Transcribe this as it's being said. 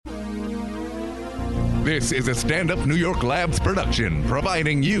This is a Stand Up New York Labs production,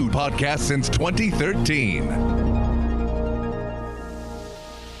 providing you podcasts since 2013.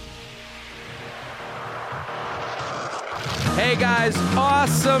 Hey guys,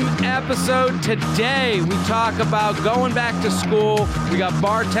 awesome episode. Today we talk about going back to school. We got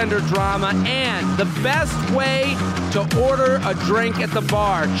bartender drama and the best way to order a drink at the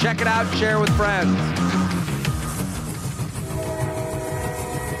bar. Check it out, share with friends.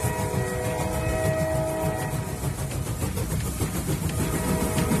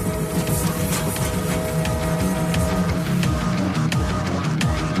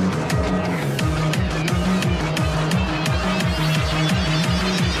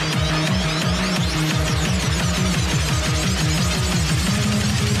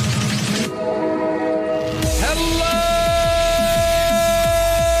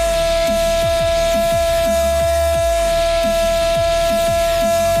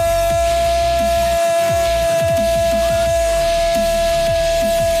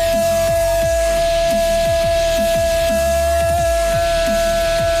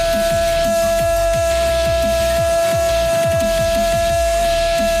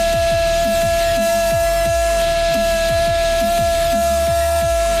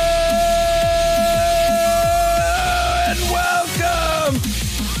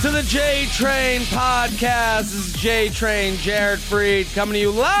 Train Podcast. This is J Train, Jared Freed, coming to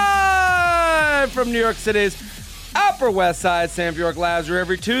you live from New York City's Upper West Side, Stand Up New York Labs,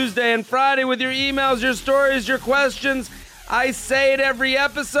 every Tuesday and Friday with your emails, your stories, your questions. I say it every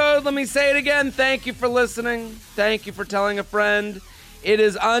episode. Let me say it again. Thank you for listening. Thank you for telling a friend. It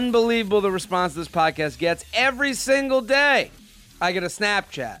is unbelievable the response this podcast gets every single day. I get a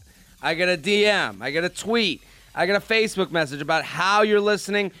Snapchat. I get a DM. I get a tweet. I get a Facebook message about how you're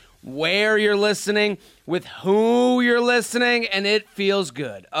listening, where you're listening, with who you're listening, and it feels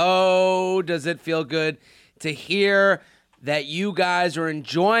good. Oh, does it feel good to hear that you guys are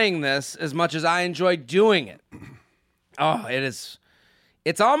enjoying this as much as I enjoy doing it. Oh, it is.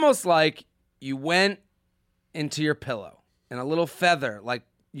 It's almost like you went into your pillow and a little feather, like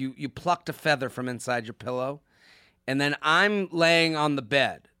you plucked a feather from inside your pillow, and then I'm laying on the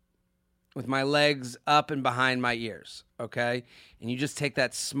bed with my legs up and behind my ears, okay? And you just take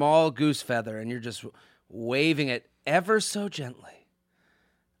that small goose feather and you're just waving it ever so gently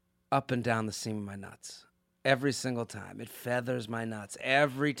up and down the seam of my nuts. Every single time. It feathers my nuts.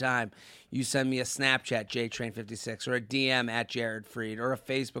 Every time you send me a Snapchat, JTrain56, or a DM at Jared Freed, or a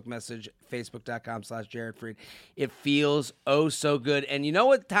Facebook message, facebook.com/JaredFreed. It feels oh so good. And you know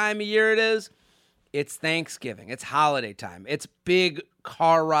what time of year it is? It's Thanksgiving. It's holiday time. It's big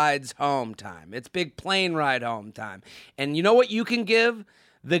car rides home time. It's big plane ride home time. And you know what you can give?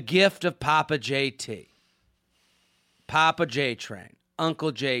 The gift of Papa JT. Papa J Train.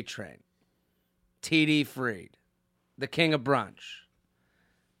 Uncle J Train. TD Freed. The King of Brunch.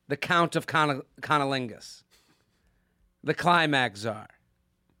 The Count of Conolingus. The Climax Czar.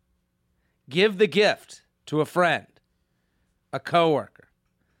 Give the gift to a friend. A coworker.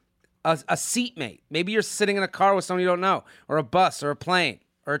 A seatmate. Maybe you're sitting in a car with someone you don't know, or a bus, or a plane,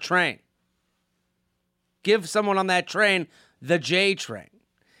 or a train. Give someone on that train the J Train.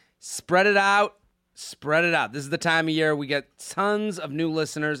 Spread it out. Spread it out. This is the time of year we get tons of new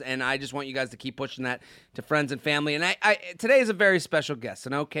listeners, and I just want you guys to keep pushing that to friends and family. And I today is a very special guest,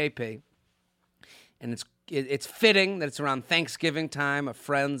 an OKP, and it's fitting that it's around Thanksgiving time of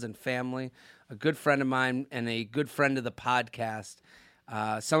friends and family. A good friend of mine and a good friend of the podcast.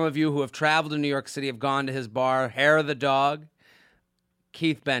 Some of you who have traveled to New York City have gone to his bar, Hair of the Dog.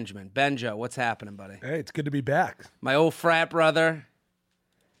 Keith Benjamin. Benjo, what's happening, buddy? Hey, it's good to be back. My old frat brother.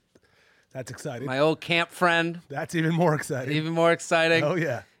 That's exciting. My old camp friend. That's even more exciting. Even more exciting. Oh,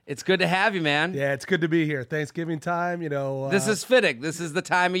 yeah. It's good to have you, man. Yeah, it's good to be here. Thanksgiving time, you know. This is fitting. This is the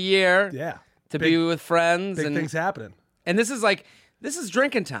time of year to be with friends. Big things happening. And this is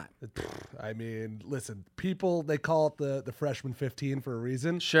drinking time. I mean, listen, people, they call it the freshman 15 for a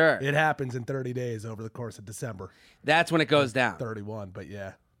reason. Sure. It happens in 30 days over the course of December. That's when it goes down. 31, but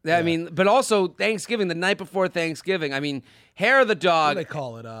yeah. I mean, but also Thanksgiving, the night before Thanksgiving. I mean, Hair of the Dog. What do they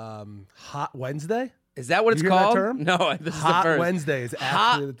call it? Hot Wednesday? Is that what it's hear called? That term? No, this is Hot the first. Wednesday is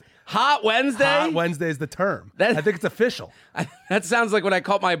actually Hot Wednesday? Hot Wednesday is the term. I think it's official. That sounds like when I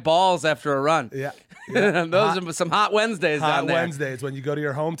caught my balls after a run. Yeah. Those are some Hot Wednesdays down there. Hot Wednesdays when you go to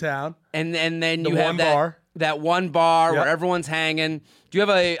your hometown. And then you have that one bar where everyone's hanging. Do you have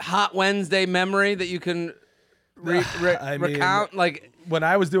a Hot Wednesday memory that you can recount? Like when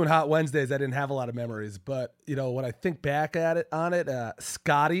I was doing Hot Wednesdays, I didn't have a lot of memories. But when I think back on it,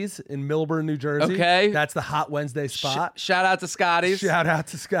 Scotty's in Millburn, New Jersey. Okay, that's the Hot Wednesday spot. Shout out to Scotty's. Shout out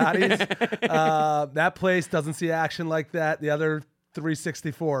to Scotty's. That place doesn't see action like that. The other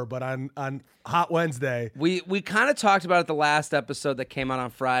 364, but on Hot Wednesday. We kind of talked about it the last episode that came out on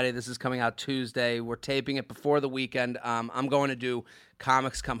Friday. This is coming out Tuesday. We're taping it before the weekend. I'm going to do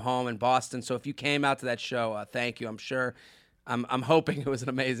Comics Come Home in Boston. So if you came out to that show, thank you. I'm sure. I'm hoping it was an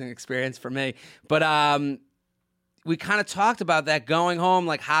amazing experience for me. But we kind of talked about that going home,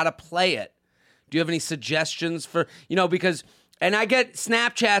 like how to play it. Do you have any suggestions for, because... And I get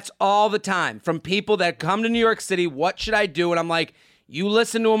Snapchats all the time from people that come to New York City. What should I do? And I'm like, you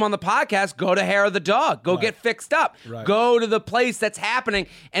listen to them on the podcast. Go to Hair of the Dog. Go get fixed up. Right. Go to the place that's happening.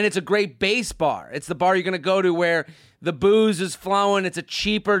 And it's a great base bar. It's the bar you're going to go to where the booze is flowing. It's a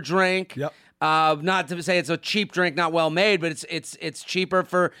cheaper drink. Yep. Not to say it's a cheap drink, not well made, but it's cheaper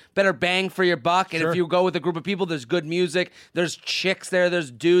for better bang for your buck. And Sure. if you go with a group of people, there's good music. There's chicks there.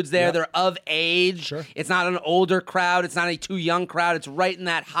 There's dudes there. Yep. They're of age. Sure. It's not an older crowd. It's not a too young crowd. It's right in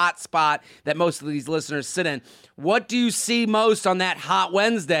that hot spot that most of these listeners sit in. What do you see most on that Hot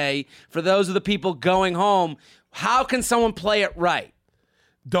Wednesday for those of the people going home? How can someone play it right?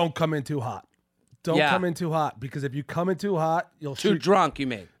 Don't come in too hot. Don't come in too hot, because if you come in too hot, you'll Too shoot drunk, you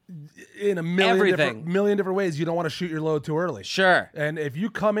mean? in a million Everything. different ways. You don't want to shoot your load too early. Sure. And if you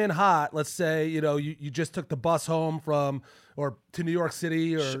come in hot, let's say you just took the bus home from or to New York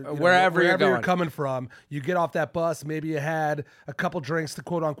City or wherever you're going. coming from, you get off that bus. Maybe you had a couple drinks to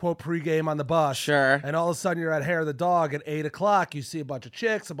quote unquote pregame on the bus. Sure. And all of a sudden you're at Hair of the Dog at 8 o'clock. You see a bunch of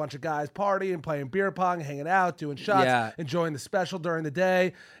chicks, a bunch of guys partying, playing beer pong, hanging out, doing shots, enjoying the special during the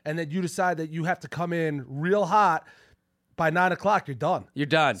day, and then you decide that you have to come in real hot. By 9 o'clock, you're done. You're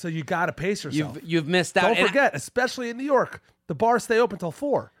done. So you got to pace yourself. You've missed out. Don't forget, especially in New York, the bars stay open till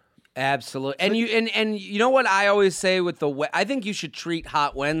 4. Absolutely. And you know what I always say with I think you should treat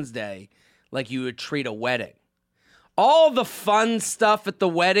Hot Wednesday like you would treat a wedding. All the fun stuff at the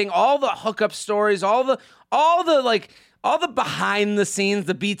wedding, all the hookup stories, all the behind the scenes,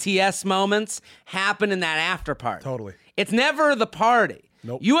 the BTS moments happen in that after party. Totally. It's never the party.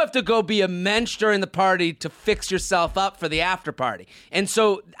 Nope. You have to go be a mensch during the party to fix yourself up for the after party. And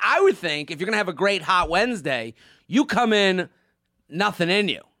so I would think if you're going to have a great Hot Wednesday, you come in nothing in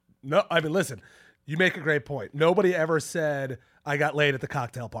you. No, I mean, listen, you make a great point. Nobody ever said, I got laid at the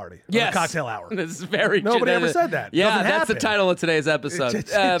cocktail party. Or Yes. the cocktail hour. This is very Nobody ever said that. Yeah, Doesn't that's the happen. title of today's episode.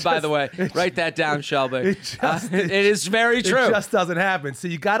 By the way, write that down, Shelby. It is very true. It just doesn't happen. So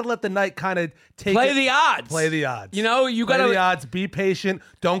you got to let the night kind of Play the odds. Play the odds. You know, you got Play to the odds. Be patient.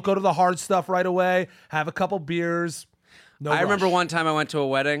 Don't go to the hard stuff right away. Have a couple beers. No I rush. remember one time I went to a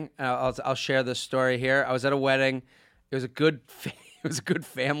wedding. I'll share this story here. I was at a wedding. It was a good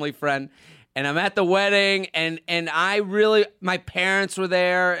family friend. And I'm at the wedding, and my parents were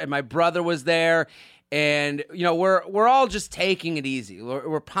there, and my brother was there, and we're all just taking it easy.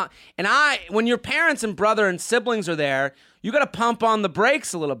 When your parents and brother and siblings are there, you got to pump on the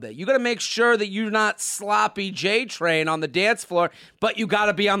brakes a little bit. You got to make sure that you're not sloppy J Train on the dance floor, but you got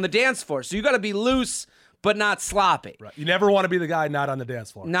to be on the dance floor. So you got to be loose, but not sloppy. Right. You never want to be the guy not on the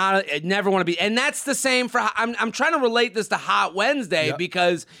dance floor. Never want to be, and that's the same for. I'm trying to relate this to Hot Wednesday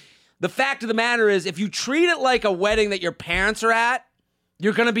because. The fact of the matter is, if you treat it like a wedding that your parents are at,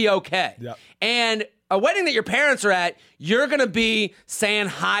 you're going to be okay. Yep. And a wedding that your parents are at, you're going to be saying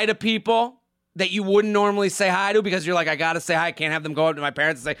hi to people that you wouldn't normally say hi to because you're like, I got to say hi. I can't have them go up to my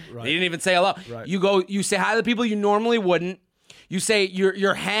parents and say, they didn't even say hello. Right. You say hi to the people you normally wouldn't. You say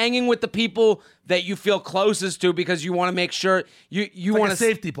you're hanging with the people that you feel closest to because you want to make sure you want a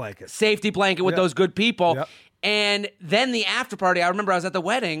safety blanket. Safety blanket with those good people. Yep. And then the after party, I remember I was at the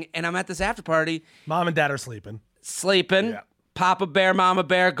wedding, and I'm at this after party. Mom and dad are sleeping. Yeah. Papa bear, mama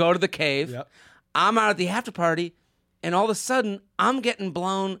bear, go to the cave. Yep. I'm out at the after party, and all of a sudden, I'm getting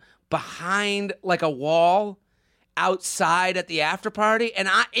blown behind like a wall outside at the after party. And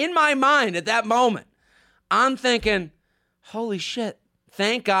in my mind at that moment, I'm thinking, holy shit,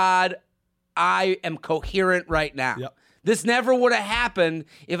 thank God I am coherent right now. Yep. This never would have happened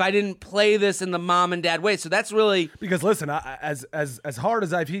if I didn't play this in the mom and dad way. So that's really because listen, as hard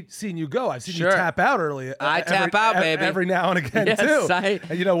as I've seen you go, I've seen you Sure. tap out early. Tap out, baby, every now and again Yes, too.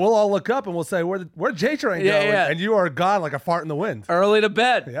 and we'll all look up and we'll say, "Where'd J Train go?" Yeah. And you are gone like a fart in the wind. early to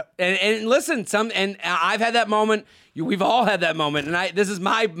bed. Yep. And listen, I've had that moment. We've all had that moment. And this is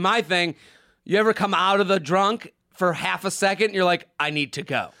my thing. You ever come out of the drunk for half a second? And you're like, I need to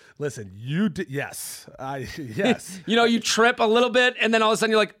go. Listen, you did. Yes. Yes. You trip a little bit, and then all of a sudden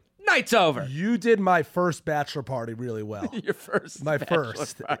you're like, night's over. You did my first bachelor party really well. Your first. My bachelor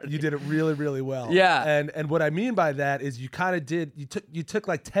first. party. You did it really, really well. Yeah. And what I mean by that is you kind of did, you took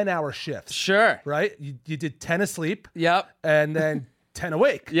like 10-hour shifts. Sure. Right? You did 10 asleep. Yep. And then 10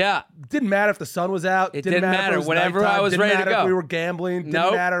 awake. Yeah. Didn't matter if the sun was out. It didn't matter. If it was Whenever nighttime. I was didn't ready to matter go. if we were gambling. Didn't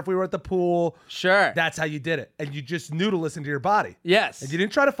Nope. matter if we were at the pool. Sure. That's how you did it. And you just knew to listen to your body. Yes. And you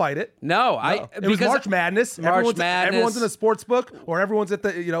didn't try to fight it. No. It was March Madness. Everyone's in a sports book, or everyone's at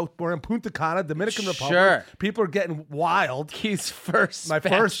the, we're in Punta Cana, Dominican Republic. Sure. People are getting wild. Keith's first My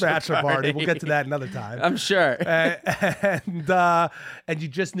first bachelor party. We'll get to that another time. I'm sure. And you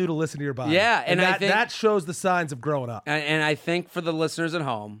just knew to listen to your body. Yeah, and I think that shows the signs of growing up. And I think for the listeners at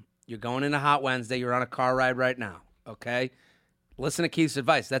home, you're going into Hot Wednesday. You're on a car ride right now, okay? Listen to Keith's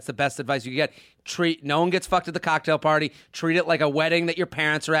advice. That's the best advice you can get. No one gets fucked at the cocktail party. Treat it like a wedding that your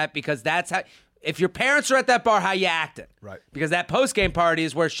parents are at, because that's how. If your parents are at that bar, how you acting. Right. Because that post-game party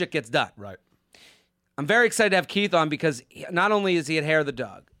is where shit gets done. Right. I'm very excited to have Keith on because not only is he at Hair of the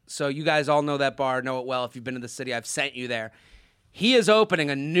Dog, so you guys all know that bar, know it well. If you've been to the city, I've sent you there. He is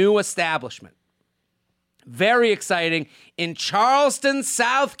opening a new establishment. Very exciting, in Charleston,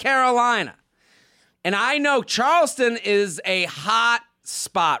 South Carolina. And I know Charleston is a hot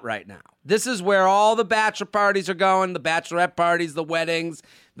spot right now. This is where all the bachelor parties are going, the bachelorette parties, the weddings,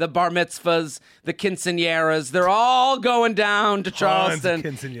 the bar mitzvahs, the quinceañeras. They're all going down to Charleston.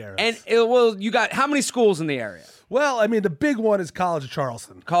 Tons of quinceañeras. And you got how many schools in the area? Well, I mean, the big one is College of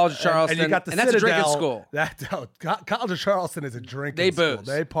Charleston. College of Charleston. And you got the that's Citadel. a drinking school. College of Charleston is a drinking They school. booze.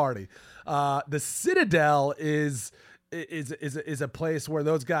 They party. The Citadel is a place where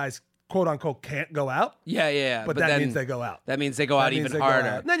those guys, quote unquote, can't go out. Yeah. But that means they go out. That means they go out even harder.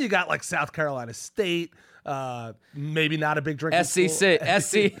 And then you got like South Carolina State. Maybe not a big drinking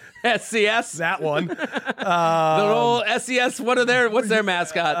SCC, SCS. That one. The old SES, what's their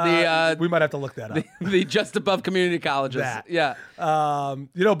mascot? We might have to look that up. The just above community colleges. That. Yeah.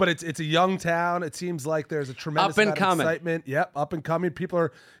 But it's a young town. It seems like there's a tremendous amount of excitement. Yep, up and coming. People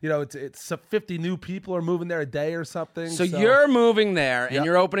are, it's 50 new people are moving there a day or something. So you're moving there and Yep.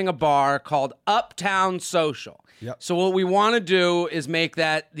 you're opening a bar called Uptown Social. Yep. So what we want to do is make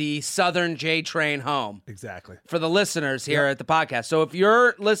that the Southern J Train home. Exactly. For the listeners here at the podcast. So if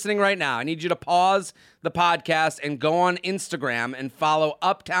you're listening right now, I need you to pause the podcast and go on Instagram and follow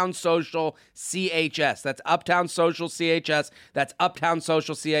Uptown Social CHS. That's Uptown Social CHS. That's Uptown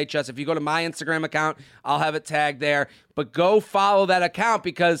Social CHS. If you go to my Instagram account, I'll have it tagged there. But go follow that account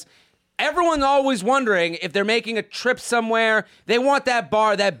because everyone's always wondering if they're making a trip somewhere. They want that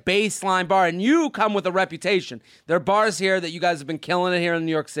bar, that baseline bar, and you come with a reputation. There are bars here that you guys have been killing it here in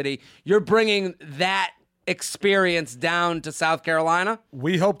New York City. You're bringing that experience down to South Carolina.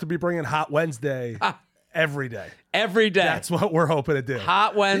 We hope to be bringing Hot Wednesday every day. Every day. That's what we're hoping to do.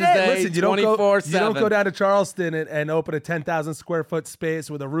 Hot Wednesday, 24/7. You don't go down to Charleston and open a 10,000 square foot space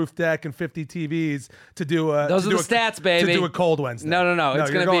with a roof deck and 50 TVs to do a. Those are the stats, baby. To do a cold Wednesday. No.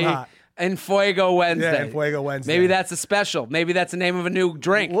 It's going to be hot. Enfuego Wednesday. Yeah, Enfuego Wednesday. Maybe that's a special. Maybe that's the name of a new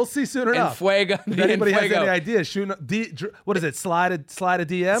drink. We'll see soon enough. Enfuego. If anybody has any ideas, what is it? Slide a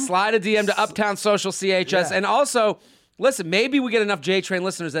DM? Slide a DM to Uptown Social CHS. Yeah. And also, listen, maybe we get enough J-Train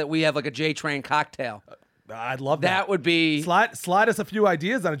listeners that we have like a J-Train cocktail. I'd love that. That would be... Slide us a few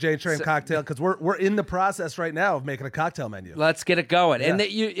ideas on a J-Train cocktail because we're in the process right now of making a cocktail menu. Let's get it going.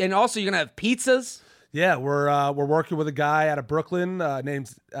 Yeah. And also you're going to have pizzas. Yeah, we're working with a guy out of Brooklyn named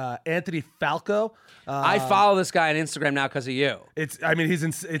Anthony Falco. I follow this guy on Instagram now because of you. It's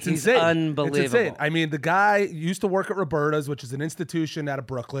insane. Unbelievable. It's insane. I mean, the guy used to work at Roberta's, which is an institution out of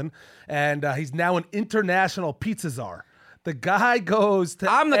Brooklyn, and he's now an international pizza czar. The guy goes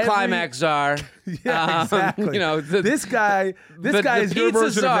to. I'm the climax czar. Yeah, exactly. This guy is your pizza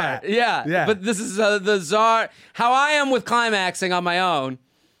version czar. of that. Yeah. But this is the czar. How I am with climaxing on my own,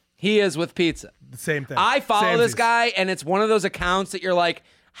 he is with pizza. The same thing. I follow this Samesies. guy, and it's one of those accounts that you're like,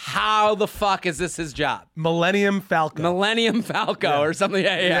 how the fuck is this his job? Millennium Falco. Or something.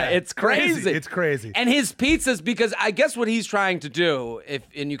 Yeah. It's crazy. It's crazy. And his pizzas, because I guess what he's trying to do,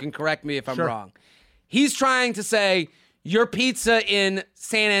 and you can correct me if I'm wrong, he's trying to say your pizza in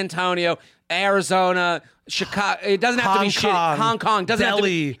San Antonio, Arizona, Chicago, it doesn't have to be shitty. Hong Kong, doesn't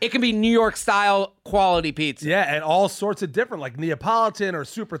Delhi. have to be, it can be New York style quality pizza. Yeah, and all sorts of different, like Neapolitan or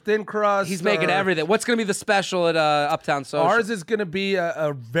super thin crust. He's making everything. What's going to be the special at Uptown Social? Ours is going to be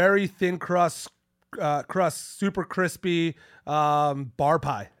a very thin crust, super crispy bar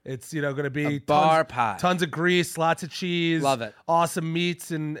pie. It's going to be bar pie. Tons of grease, lots of cheese. Love it. Awesome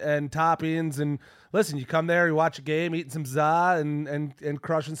meats and toppings. And listen, you come there, you watch a game, eating some za and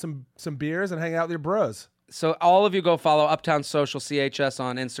crushing some beers and hang out with your bros. So all of you go follow Uptown Social CHS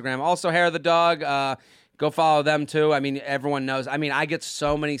on Instagram. Also, Hair of the Dog. Go follow them too. I mean, everyone knows. I mean, I get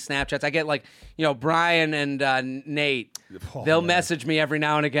so many Snapchats. I get like, Brian and Nate. They'll message me every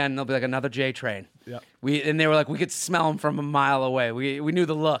now and again. They'll be like, another J Train. Yeah. And they were like, we could smell them from a mile away. We knew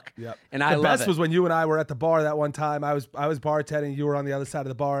the look. Yep. And I love it. The best was when you and I were at the bar that one time. I was bartending. You were on the other side of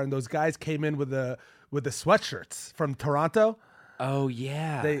the bar, and those guys came in with the sweatshirts from Toronto. Oh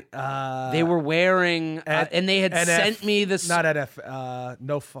yeah, they were wearing, and they had sent me the not NF,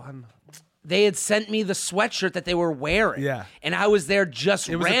 no fun. They had sent me the sweatshirt that they were wearing. Yeah, and I was there just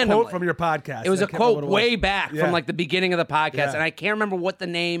randomly. It was a quote from your podcast. It was a quote way back from like the beginning of the podcast, and I can't remember what the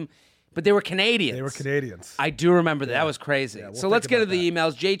name. But they were Canadians. They were Canadians. I do remember that. That was crazy. Yeah, so let's get to the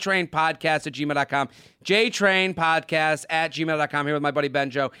emails. jtrainpodcast@gmail.com. jtrainpodcast@gmail.com. Here with my buddy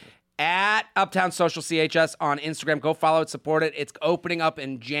Benjo. At Uptown Social CHS on Instagram. Go follow it, support it. It's opening up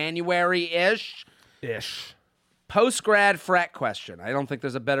in January-ish. Post-grad frat question. I don't think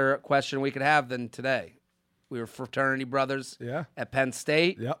there's a better question we could have than today. We were fraternity brothers at Penn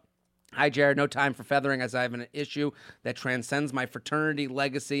State. Yep. Hi, Jared. No time for feathering as I have an issue that transcends my fraternity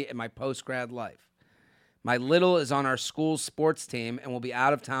legacy and my post-grad life. My little is on our school's sports team and will be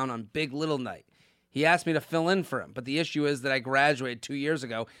out of town on Big Little Night. He asked me to fill in for him, but the issue is that I graduated 2 years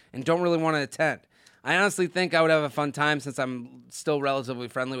ago and don't really want to attend. I honestly think I would have a fun time since I'm still relatively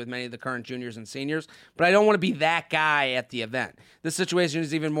friendly with many of the current juniors and seniors, but I don't want to be that guy at the event. This situation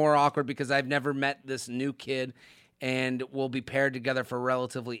is even more awkward because I've never met this new kid and we'll be paired together for a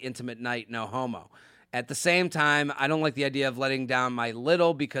relatively intimate night, no homo. At the same time, I don't like the idea of letting down my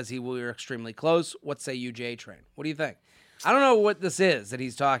little because we were extremely close. What say you, J-Train? What do you think? I don't know what this is that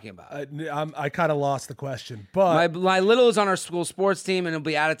he's talking about. I kind of lost the question, but my little is on our school sports team, and he'll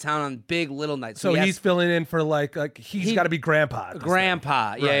be out of town on Big Little Night. So he's filling in for like he's got to be grandpa.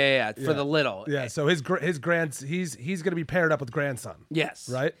 Grandpa, yeah, for the little. Yeah, so his he's going to be paired up with grandson. Yes,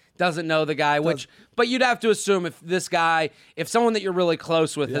 right. Doesn't know the guy, but you'd have to assume if someone that you're really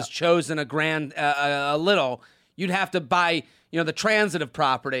close with has chosen a little, you'd have to buy the transitive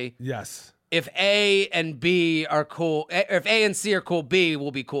property. Yes. If A and B are cool, if A and C are cool, B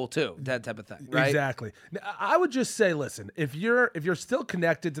will be cool too. That type of thing, right? Exactly. I would just say, listen, if you're still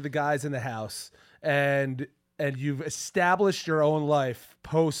connected to the guys in the house and you've established your own life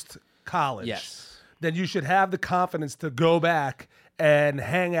post college, then you should have the confidence to go back and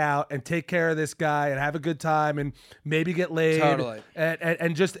hang out and take care of this guy and have a good time and maybe get laid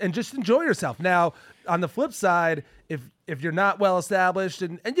and just enjoy yourself. Now, on the flip side, if you're not well established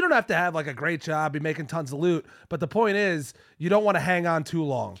and you don't have to have like a great job, be making tons of loot, but the point is you don't want to hang on too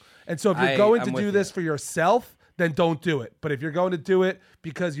long. And so if you're going to do this for yourself, then don't do it. But if you're going to do it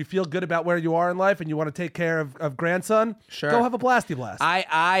because you feel good about where you are in life and you want to take care of grandson, go have a blasty blast.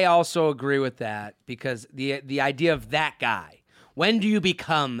 I also agree with that because the idea of that guy. When do you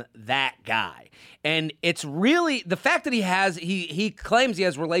become that guy? And it's really the fact that he claims he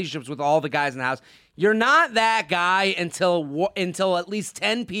has relationships with all the guys in the house. You're not that guy until at least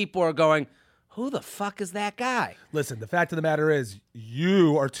 10 people are going, who the fuck is that guy? Listen, the fact of the matter is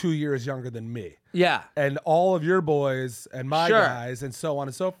you are 2 years younger than me. Yeah. And all of your boys and my guys and so on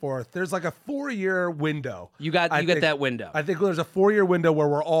and so forth, there's like a 4-year window. You got that window. I think there's a 4-year window where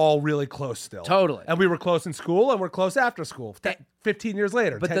we're all really close still. Totally. And we were close in school and we're close after school. 15 years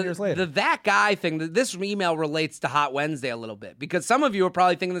later, but 10 years later. That guy thing, this email relates to Hot Wednesday a little bit because some of you are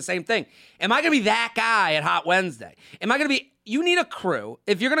probably thinking the same thing. Am I going to be that guy at Hot Wednesday? Am I going to be... You need a crew.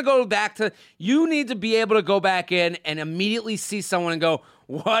 If you're going to go back to... You need to be able to go back in and immediately see someone and go,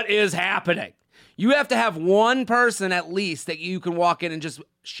 what is happening? You have to have one person at least that you can walk in and just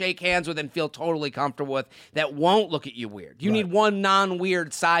shake hands with and feel totally comfortable with that won't look at you weird. You need one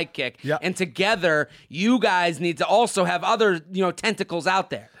non-weird sidekick. Yep. And together, you guys need to also have other, tentacles out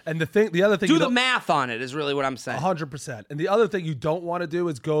there. And the other thing, do the math on it is really what I'm saying. 100%. And the other thing you don't want to do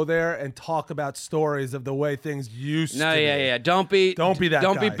is go there and talk about stories of the way things used to be. Yeah. Don't be that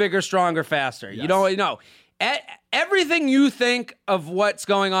guy. Be bigger, stronger, faster. Yes. You don't everything you think of what's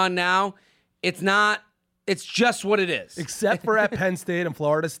going on now, it's not. It's just what it is. Except for at Penn State and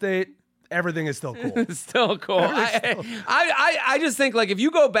Florida State, everything is still cool. It's still cool. I just think like if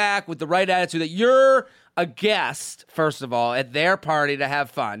you go back with the right attitude that you're a guest, first of all, at their party to have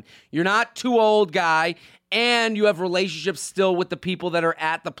fun. You're not too old guy, and you have relationships still with the people that are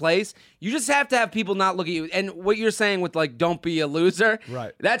at the place. You just have to have people not look at you. And what you're saying with like, don't be a loser.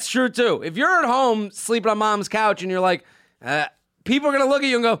 Right. That's true too. If you're at home sleeping on mom's couch and you're like, people are going to look at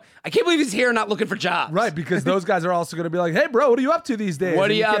you and go, I can't believe he's here not looking for jobs. Right, because those guys are also going to be like, hey, bro, what are you up to these days? What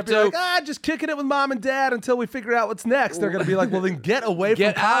are you up can't be to? Like, just kicking it with mom and dad until we figure out what's next. They're going to be like, well, then get away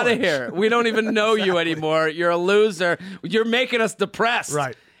Get from out college. of here. We don't even know you anymore. You're a loser. You're making us depressed.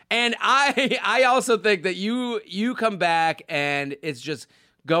 Right. And I also think that you come back and it's just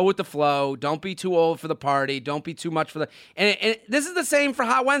go with the flow. Don't be too old for the party. Don't be too much for the... And this is the same for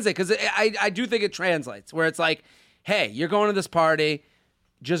Hot Wednesday, because I do think it translates, where it's like, hey, you're going to this party,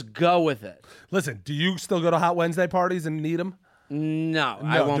 just go with it. Listen, do you still go to Hot Wednesday parties and need them? No,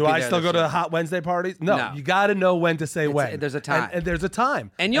 I won't. Do be I there still this go year. to Hot Wednesday parties? No. No. You got to know when to say when. There's a time. And there's a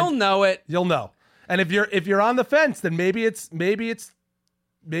time. And you'll know it. You'll know. And if you're on the fence, then maybe it's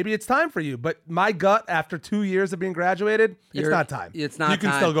time for you. But my gut, after 2 years of being graduated, it's not time. It's not. You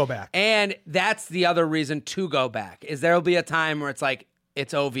can time. still go back. And that's the other reason to go back, is there'll be a time where it's like,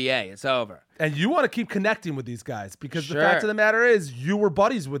 it's OVA, it's over. And you want to keep connecting with these guys, because Sure. the fact of the matter is you were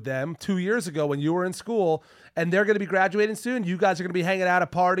buddies with them 2 years ago when you were in school, and they're going to be graduating soon. You guys are going to be hanging out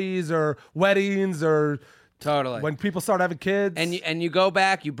at parties or weddings or Totally. when people start having kids. And you go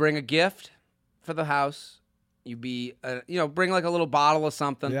back, you bring a gift for the house. You bring like a little bottle of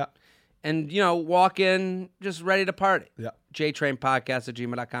something. Yeah. And, walk in just ready to party. Yeah.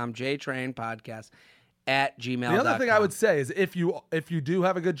 JTrainPodcast@gmail.com. JTrainPodcast@gmail.com. The other thing I would say is if you do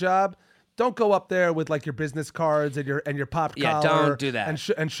have a good job, don't go up there with like your business cards and your pop collar. Don't do that.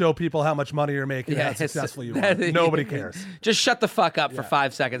 And show people how much money you're making and how successful you are. Nobody cares. Just shut the fuck up for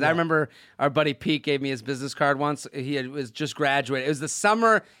 5 seconds. I remember our buddy Pete gave me his business card once. He was just graduated. It was the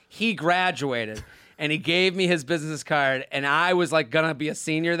summer he graduated, and he gave me his business card, and I was like gonna be a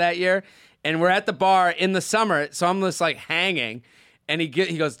senior that year, and we're at the bar in the summer, so I'm just like hanging, and he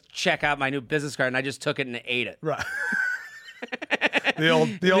goes, check out my new business card, and I just took it and ate it. Right. The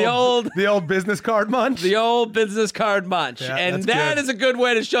old business card munch. The old business card munch. Yeah, and that's that good. is a good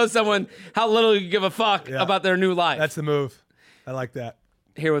way to show someone how little you give a fuck about their new life. That's the move. I like that.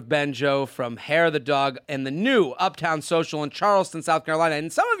 Here with Ben Joe from Hair of the Dog and the new Uptown Social in Charleston, South Carolina.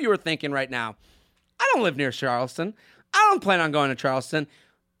 And some of you are thinking right now, I don't live near Charleston. I don't plan on going to Charleston.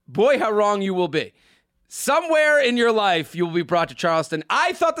 Boy, how wrong you will be. Somewhere in your life, you will be brought to Charleston.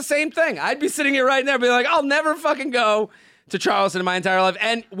 I thought the same thing. I'd be sitting here right now being like, I'll never fucking go to Charleston in my entire life.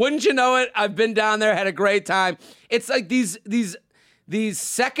 And wouldn't you know it, I've been down there, had a great time. It's like these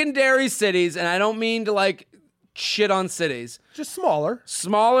secondary cities, and I don't mean to like shit on cities. Just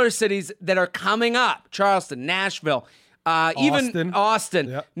smaller cities that are coming up. Charleston, Nashville, even Austin,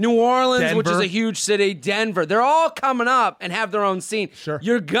 Yep. New Orleans, which is Denver. a huge city, Denver. They're all coming up and have their own scene. Sure.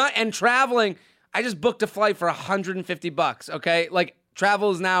 And traveling. I just booked a flight for $150, okay? Like,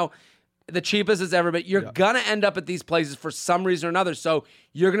 travel is now the cheapest it's ever been. You're going to end up at these places for some reason or another. So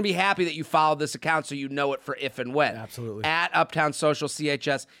you're going to be happy that you followed this account so you know it for if and when. Absolutely. At Uptown Social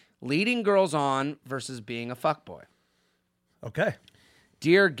CHS, leading girls on versus being a fuckboy. Okay.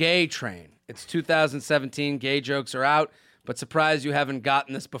 Dear Gay Train, it's 2017. Gay jokes are out, but surprised you haven't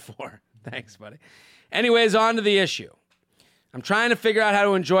gotten this before. Thanks, buddy. Anyways, on to the issue. I'm trying to figure out how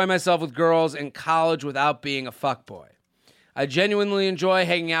to enjoy myself with girls in college without being a fuckboy. I genuinely enjoy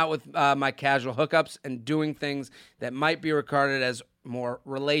hanging out with my casual hookups and doing things that might be regarded as more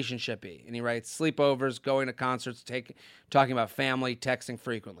relationship-y. And he writes, sleepovers, going to concerts, talking about family, texting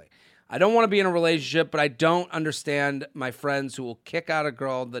frequently. I don't want to be in a relationship, but I don't understand my friends who will kick out a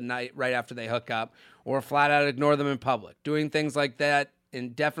girl the night right after they hook up or flat out ignore them in public. Doing things like that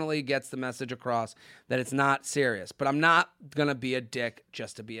and definitely gets the message across that it's not serious. But I'm not going to be a dick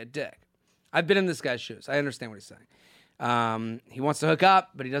just to be a dick. I've been in this guy's shoes. I understand what he's saying. He wants to hook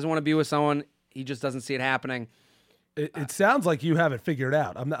up, but he doesn't want to be with someone. He just doesn't see it happening. It sounds like you have it figured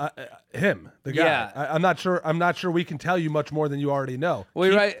out. I'm not him, the guy. Yeah. I'm not sure. I'm not sure we can tell you much more than you already know.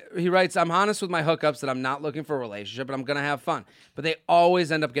 Well, he writes, I'm honest with my hookups that I'm not looking for a relationship, but I'm going to have fun. But they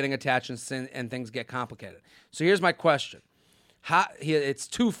always end up getting attached and things get complicated. So here's my question. It's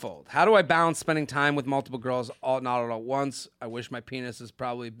twofold. How do I balance spending time with multiple girls not all at once? I wish my penis is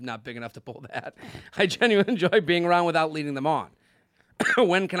probably not big enough to pull that. I genuinely enjoy being around without leading them on.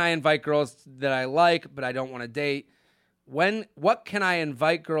 When can I invite girls that I like but I don't want to date? What can I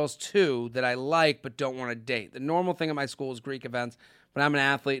invite girls to that I like but don't want to date? The normal thing at my school is Greek events, but I'm an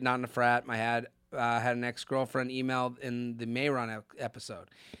athlete, not in a frat. I had an ex-girlfriend emailed in the Mayron episode.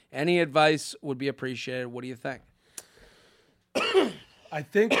 Any advice would be appreciated. What do you think? I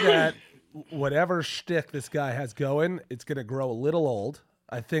think that whatever shtick this guy has going, it's going to grow a little old.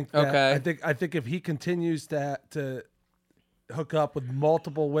 I think that, Okay. I think if he continues to hook up with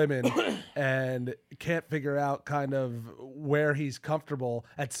multiple women and can't figure out kind of where he's comfortable,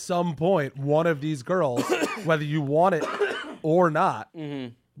 at some point, one of these girls, whether you want it or not,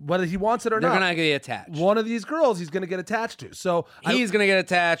 whether he wants it or They're not, going to get attached. one of these girls he's going to get attached to. So he's going to get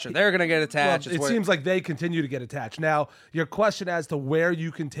attached, or they're going to get attached. Well, it seems like they continue to get attached. Now, your question as to where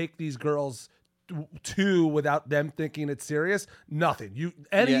you can take these girls to without them thinking it's serious, nothing.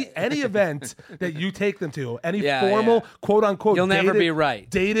 Any event that you take them to, any formal quote unquote, you'll never be right.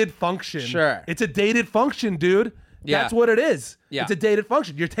 Dated function. Sure, it's a dated function, dude. That's what it is. Yeah. It's a dated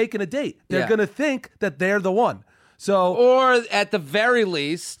function. You're taking a date. They're gonna think that they're the one. So, or at the very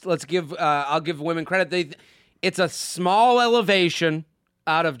least, I'll give women credit. It's a small elevation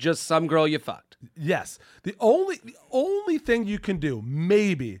out of just some girl you fucked. Yes. The only thing you can do,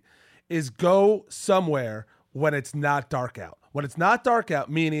 maybe, is go somewhere when it's not dark out. When it's not dark out,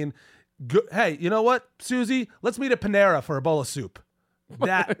 meaning, hey, you know what, Susie? Let's meet at Panera for a bowl of soup.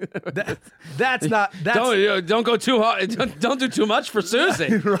 That's not. Don't go too hard. Don't do too much for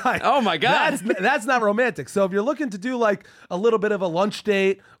Susie. Right. Oh my God. That's not romantic. So if you're looking to do like a little bit of a lunch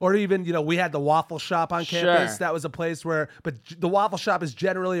date, or even we had the Waffle Shop on campus. Sure. That was a place but the Waffle Shop is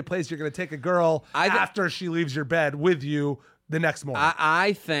generally a place you're going to take a girl after she leaves your bed with you the next morning.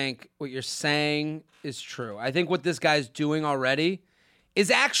 I think what you're saying is true. I think what this guy's doing already is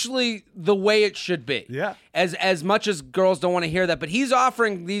actually the way it should be. Yeah. As much as girls don't want to hear that, but he's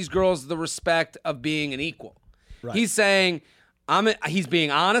offering these girls the respect of being an equal. Right. He's saying, he's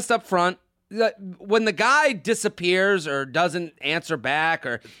being honest up front. When the guy disappears or doesn't answer back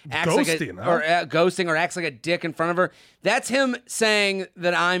or acts ghosting or acts like a dick in front of her, that's him saying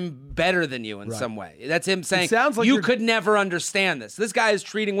that I'm better than you in some way. That's him saying you could never understand this. This guy is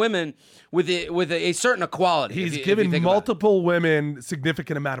treating women with a certain equality. He's giving multiple women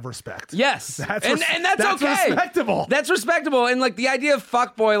significant amount of respect. Yes, and that's okay. Respectable. That's respectable. And like the idea of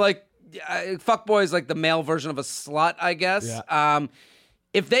fuckboy, fuckboy is like the male version of a slut, I guess. Yeah.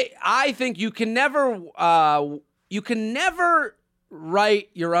 I think you can never write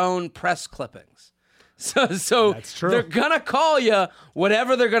your own press clippings. So that's true. They're gonna call you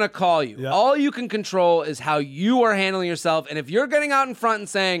whatever they're gonna call you. Yep. All you can control is how you are handling yourself. And if you're getting out in front and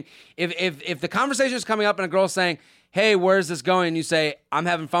saying, if the conversation is coming up and a girl's saying, "Hey, where's this going?" and you say, "I'm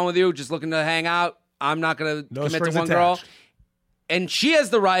having fun with you, just looking to hang out. I'm not gonna commit to one girl," and she has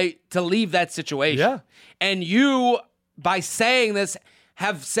the right to leave that situation. Yeah. And you, by saying this,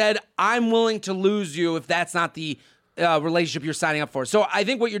 have said, I'm willing to lose you if that's not the relationship you're signing up for. So I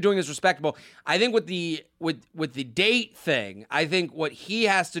think what you're doing is respectable. I think with the date thing, I think what he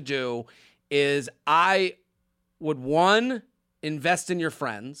has to do is I would, one, invest in your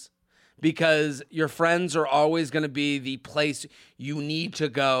friends, because your friends are always going to be the place you need to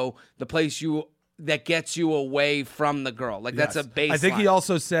go, the place that gets you away from the girl. That's a baseline. I think he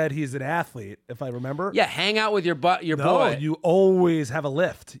also said he's an athlete, if I remember. Yeah, hang out with your boy. You always have a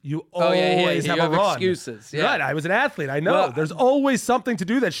lift. You always have a run. Excuses. Yeah. Right, I was an athlete. I know. Well, there's always something to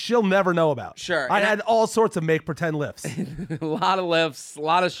do that she'll never know about. Sure. I had all sorts of make-pretend lifts. A lot of lifts, a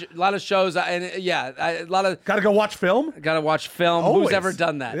lot of shows, and a lot of... Gotta go watch film? Gotta watch film. Always. Who's ever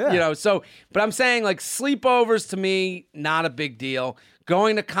done that? Yeah. But I'm saying, sleepovers to me, not a big deal.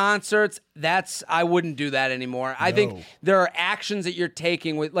 Going to concerts, I wouldn't do that anymore. I think there are actions that you're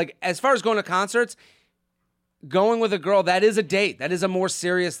taking with, as far as going to concerts, going with a girl, that is a date. That is a more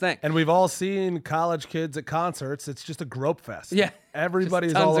serious thing. And we've all seen college kids at concerts. It's just a grope fest. Yeah.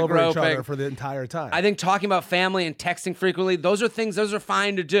 Everybody's all over each other for the entire time. I think talking about family and texting frequently, those are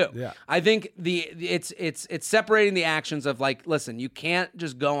fine to do. Yeah. I think it's separating the actions of listen, you can't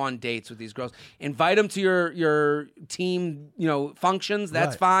just go on dates with these girls. Invite them to your team, functions.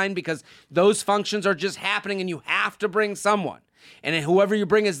 That's fine, because those functions are just happening and you have to bring someone. And whoever you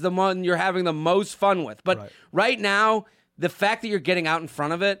bring is the one you're having the most fun with. But right now, the fact that you're getting out in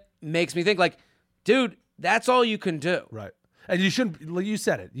front of it makes me think dude, that's all you can do. Right. And you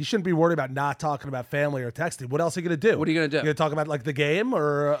said it. You shouldn't be worried about not talking about family or texting. What else are you going to do? What are you going to do? You're going to talk about the game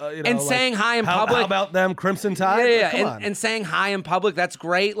or saying hi in public. How about them Crimson Tide? Yeah. Come on. And saying hi in public, that's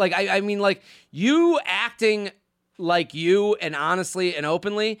great. I mean you acting like you and honestly and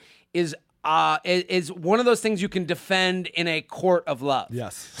openly is one of those things you can defend in a court of love.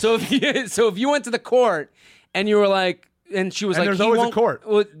 Yes. So if you went to the court and you were and she was there's always a court.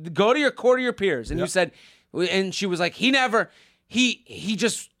 Well, go to your court of your peers, and you said, and she was like, he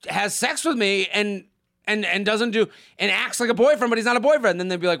just has sex with me and doesn't do and acts like a boyfriend, but he's not a boyfriend. And then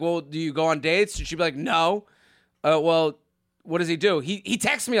they'd be like, well, do you go on dates? And she'd be like, no. Well, what does he do? He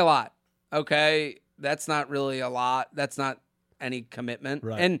texts me a lot. Okay, that's not really a lot. That's not any commitment.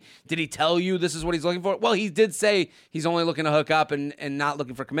 Right. And did he tell you this is what he's looking for? Well, he did say he's only looking to hook up and not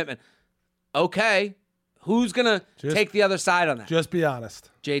looking for commitment. Okay, Who's going to take the other side on that? Just be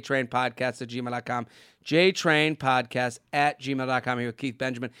honest. JTrainPodcast@gmail.com. JTrainPodcast@gmail.com. Here with Keith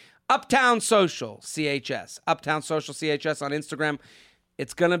Benjamin. Uptown Social CHS. Uptown Social CHS on Instagram.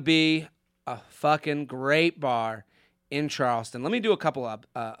 It's going to be a fucking great bar in Charleston. Let me do a couple of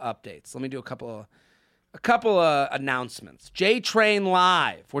updates. Let me do a couple of announcements. J-Train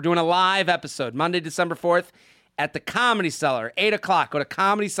Live. We're doing a live episode Monday, December 4th at the Comedy Cellar, 8 o'clock. Go to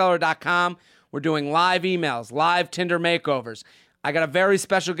comedycellar.com. We're doing live emails, live Tinder makeovers. I got a very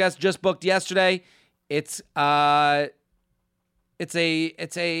special guest just booked yesterday. It's an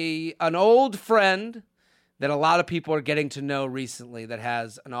old friend that a lot of people are getting to know recently that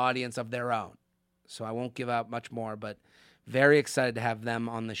has an audience of their own. So I won't give out much more, but very excited to have them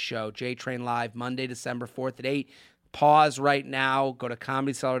on the show. J-Train Live, Monday, December 4th at 8. Pause right now. Go to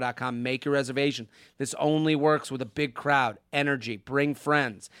comedycellar.com. Make your reservation. This only works with a big crowd. Energy. Bring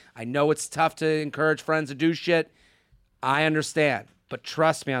friends. I know it's tough to encourage friends to do shit. I understand. But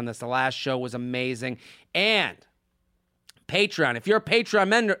trust me on this. The last show was amazing. And Patreon. If you're a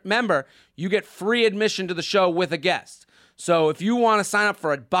Patreon member, you get free admission to the show with a guest. So if you want to sign up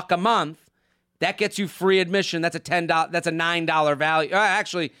for $1 a month, that gets you free admission. That's a $9 value.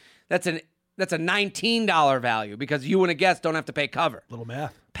 Actually, that's a $19 value because you and a guest don't have to pay cover. Little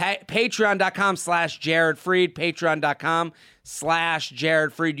math. Patreon.com/Jared Freed.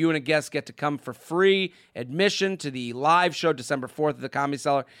 Patreon.com/Jared Freed. You and a guest get to come for free admission to the live show December 4th at the Comedy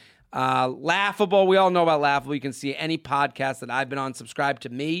Cellar. Laughable. We all know about Laughable. You can see any podcast that I've been on. Subscribe to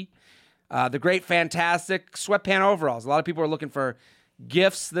me. The Great Fantastic. Sweatpant overalls. A lot of people are looking for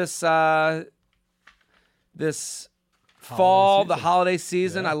gifts this fall, the holiday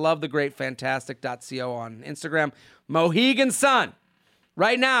season. I love thegreatfantastic.co on Instagram. Mohegan Sun.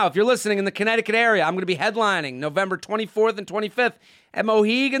 Right now, if you're listening in the Connecticut area, I'm going to be headlining November 24th and 25th at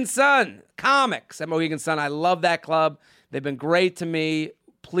Mohegan Sun Comics at Mohegan Sun. I love that club. They've been great to me.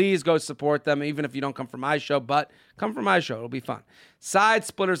 Please go support them, even if you don't come for my show, but come for my show. It'll be fun. Side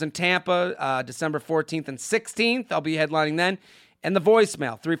Splitters in Tampa, December 14th and 16th. I'll be headlining then. And the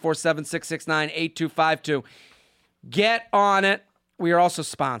voicemail, 347-669-8252. Get on it. We are also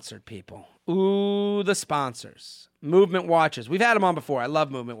sponsored, people. Ooh, the sponsors. Movement watches. We've had them on before. I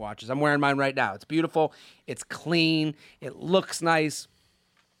love Movement watches. I'm wearing mine right now. It's beautiful. It's clean. It looks nice.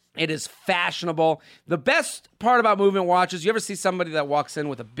 It is fashionable. The best part about Movement watches, you ever see somebody that walks in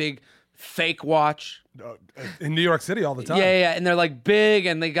with a big fake watch? In New York City all the time. Yeah. And they're like big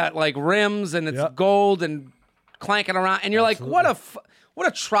and they got like rims and it's gold and clanking around. And you're like, what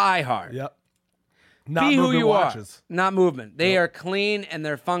a try hard. Yep. Not Be Movement who you watches. are. Not Movement. They are clean and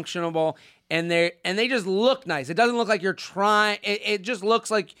they're functional and they just look nice. It doesn't look like you're trying. It just looks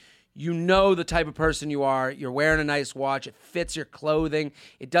like you know the type of person you are. You're wearing a nice watch. It fits your clothing.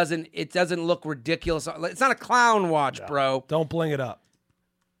 It doesn't look ridiculous. It's not a clown watch, bro. Don't bling it up.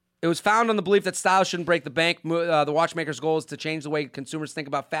 It was founded on the belief that style shouldn't break the bank. The watchmaker's goal is to change the way consumers think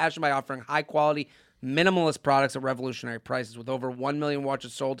about fashion by offering high-quality, minimalist products at revolutionary prices with over 1 million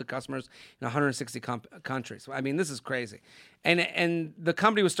watches sold to customers in 160 countries. I mean, this is crazy. And the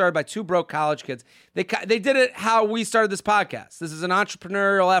company was started by two broke college kids. They did it how we started this podcast. This is an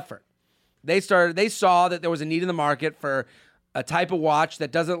entrepreneurial effort. They saw that there was a need in the market for a type of watch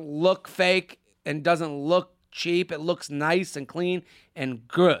that doesn't look fake and doesn't look cheap. It looks nice and clean and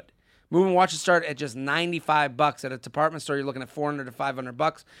good. Movement watches start at just $95 at a department store. You're looking at $400 to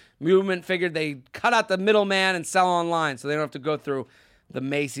 $500. Movement figured they cut out the middleman and sell online, so they don't have to go through the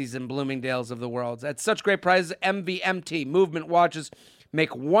Macy's and Bloomingdale's of the world. At such great prices, MVMT Movement watches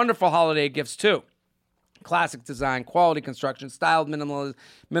make wonderful holiday gifts too. Classic design, quality construction, styled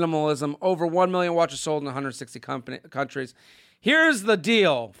minimalism. Over 1 million watches sold in 160 countries. Here's the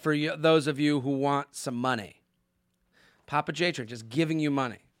deal for you, those of you who want some money. Papa J-Train just giving you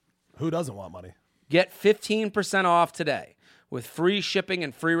money. Who doesn't want money? Get 15% off today with free shipping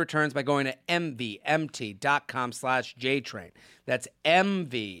and free returns by going to mvmt.com/JTrain. That's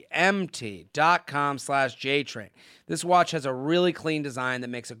mvmt.com/JTrain. This watch has a really clean design that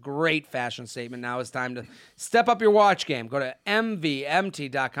makes a great fashion statement. Now it's time to step up your watch game. Go to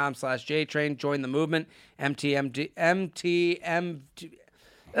mvmt.com/JTrain. Join the movement.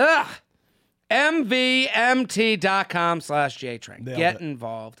 mvmt.com/JTrain. Get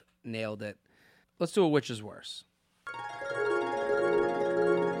involved. Nailed it. Let's do a which is worse.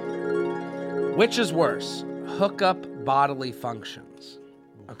 Which is worse? Hook up bodily functions.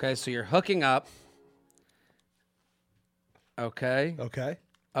 Okay, so you're hooking up. Okay. Okay.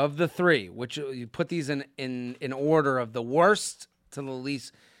 Of the three, which you put these in order of the worst to the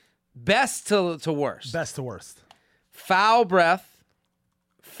least, best to worst. Best to worst. Foul breath,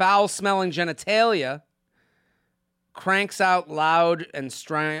 foul smelling genitalia, cranks out loud and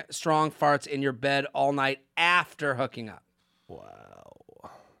strong farts in your bed all night after hooking up? Wow.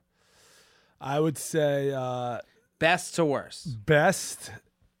 I would say best to worst. Best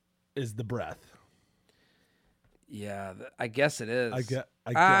is the breath. Yeah, I guess it is. I guess.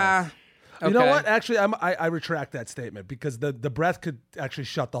 Okay. You know what? Actually, I retract that statement because the breath could actually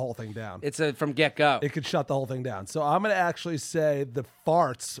shut the whole thing down. It's from get-go. It could shut the whole thing down. So I'm going to actually say the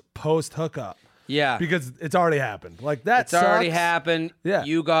farts post-hookup. Yeah. Because it's already happened. Like, that It's already happened. Yeah.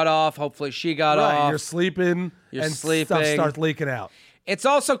 You got off. Hopefully she got off. You're sleeping. Stuff starts leaking out. It's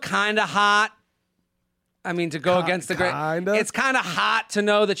also kind of hot. I mean, to go against the grain. Kinda. It's kind of hot to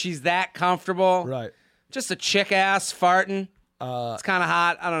know that she's that comfortable. Right. Just a chick ass farting. It's kind of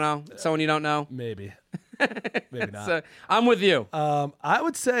hot. I don't know. Someone you don't know. Maybe. Maybe not. So, I'm with you. I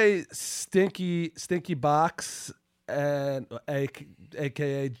would say stinky box and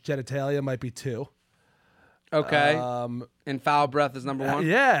AKA genitalia might be 2. Okay. And foul breath is number 1?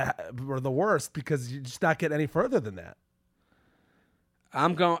 Yeah, or the worst because you just not get any further than that.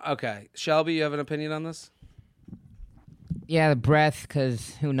 I'm going, okay. Shelby, you have an opinion on this? Yeah, the breath,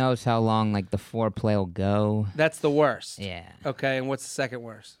 because who knows how long like the foreplay will go. That's the worst. Yeah. Okay, and what's the second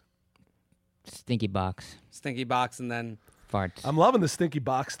worst? Stinky box. Stinky box and then? Farts. I'm loving the stinky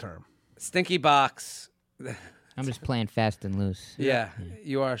box term. Stinky box. I'm just playing fast and loose. Yeah,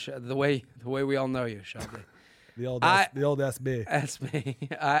 you are. The way we all know you, Shelby. The old SB. That's me.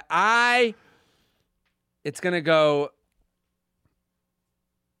 It's going to go,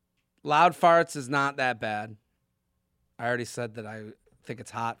 loud farts is not that bad. I already said that I think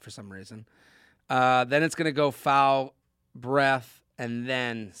it's hot for some reason. Then it's going to go foul breath and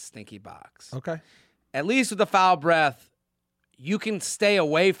then stinky box. Okay. At least with the foul breath, you can stay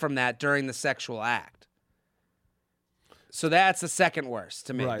away from that during the sexual act. So that's the second worst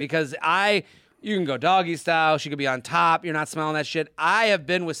to me. Right. Because you can go doggy style. She could be on top. You're not smelling that shit. I have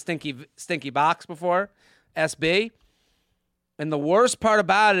been with stinky box before, SB. And the worst part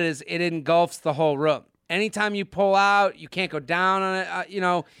about it is it engulfs the whole room. Anytime you pull out, you can't go down on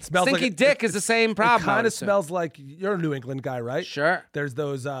it. Stinky dick is the same problem. It kind of smells like you're a New England guy, right? Sure. There's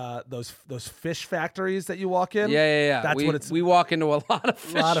those fish factories that you walk in. Yeah. That's what it's. We walk into a lot of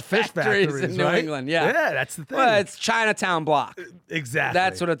fish factories in New right? England. Yeah. Yeah, that's the thing. Well, it's Chinatown Block. Exactly.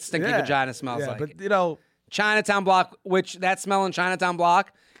 That's what a stinky vagina smells like. But Chinatown Block, which that smell in Chinatown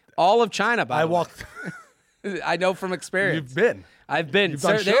Block, all of China. By the way. walked. I know from experience. You've been. I've been. You've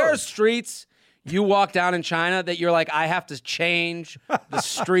done There are shows. streets. You walk down in China that you're like, I have to change the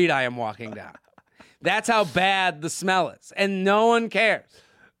street I am walking down. That's how bad the smell is. And no one cares.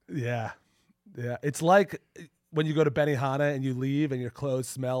 Yeah. It's like when you go to Benihana and you leave and your clothes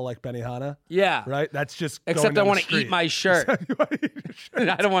smell like Benihana. Yeah. Right? That's just Except I want to eat my shirt.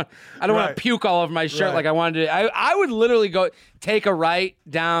 I don't want to puke all over my shirt like I wanted to. I would literally go take a right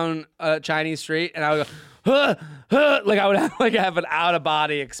down a Chinese street and I would go, like I would have an out of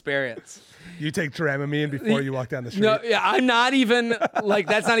body experience. You take Dramamine before you walk down the street. No, yeah, I'm not even like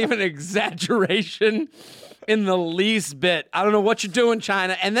that's not even an exaggeration in the least bit. I don't know what you're doing,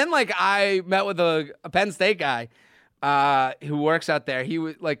 China. And then like I met with a Penn State guy who works out there.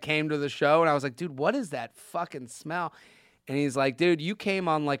 He came to the show and I was like, dude, what is that fucking smell? And he's like, dude, you came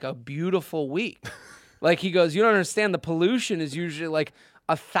on like a beautiful week. Like he goes, you don't understand. The pollution is usually like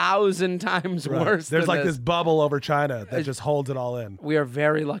 1,000 times worse. There's than like this bubble over China that just holds it all in. We are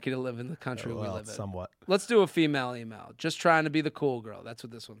very lucky to live in the country we live in. Somewhat. Let's do a female email. Just trying to be the cool girl. That's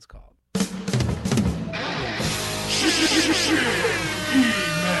what this one's called.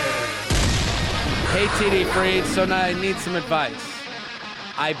 Hey, TD Freed. So now I need some advice.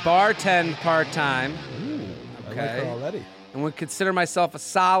 I bartend part-time. I like her already. And would consider myself a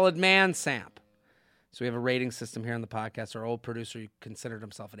solid man, Samp. So we have a rating system here on the podcast. Our old producer considered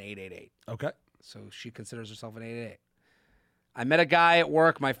himself an 888. Okay. So she considers herself an 888. I met a guy at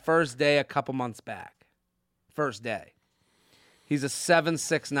work my first day a couple months back. First day. He's a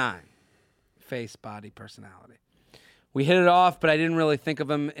 7'6'9". Face, body, personality. We hit it off, but I didn't really think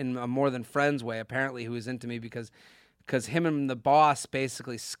of him in a more than friends way. Apparently he was into me because him and the boss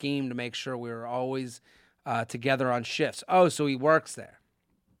basically schemed to make sure we were always together on shifts. Oh, so he works there.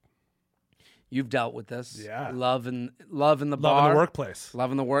 You've dealt with this. Yeah. Love in the bar. Love in the workplace.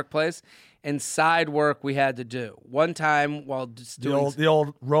 Love in the workplace. And side work we had to do. One time while just doing... The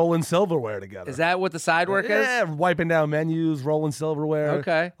old rolling silverware together. Is that what the side work is? Yeah, wiping down menus, rolling silverware.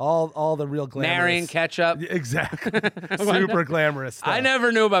 Okay. All the real glamorous. Marrying ketchup. Exactly. Super glamorous stuff. I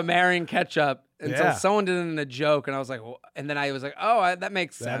never knew about marrying ketchup until someone did it in a joke, and I was like, well, and then I was like, oh, that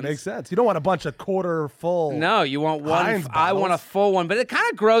makes sense. That makes sense. You don't want a bunch of quarter full. No, you want one. Heinz I want a bottles. full one, but it kind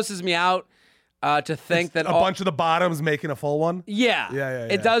of grosses me out. To think that a bunch of the bottoms making a full one. Yeah.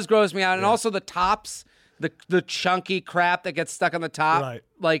 It does gross me out. And also the tops, the chunky crap that gets stuck on the top, Right.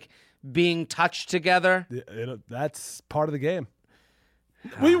 like being touched together. That's part of the game.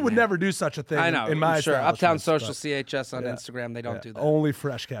 We would never do such a thing. I know. In my sure. Uptown establishments, Social but- CHS on Instagram, they don't do that. Only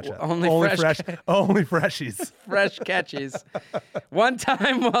fresh ketchup. Only fresh Only freshies. Fresh catchies. One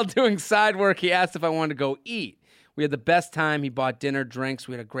time while doing side work, he asked if I wanted to go eat. We had the best time. He bought dinner, drinks.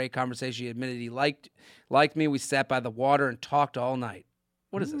 We had a great conversation. He admitted he liked me. We sat by the water and talked all night.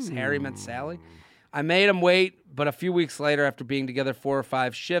 What is this, Harry Met Sally? I made him wait, but a few weeks later, after being together 4 or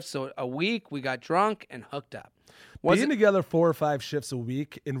 5 shifts, so a week, we got drunk and hooked up. Being together 4 or 5 shifts a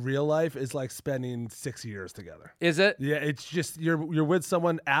week in real life is like spending 6 years together. Is it? Yeah, it's just you're with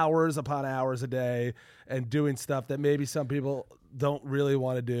someone hours upon hours a day and doing stuff that maybe some people don't really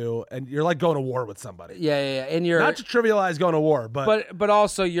want to do, and you're like going to war with somebody. Yeah. And you're not to trivialize going to war, but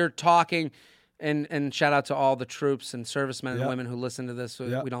also you're talking. And shout out to all the troops and servicemen and women who listen to this.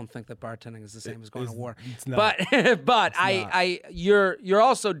 We don't think that bartending is the same as going to war. It's not. But you're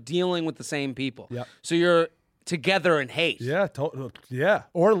also dealing with the same people. Yep. So you're together in hate. Yeah,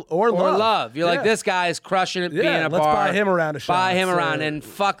 or love. You're like, this guy is crushing it being a let's bar. buy him around a shot. Buy him around and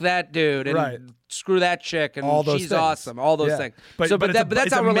fuck that dude and screw that chick and all those she's things. awesome. All those things. But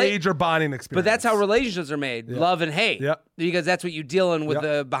that's how major bonding experience. But that's how relationships are made. Love and hate. Yep. Because that's what you're dealing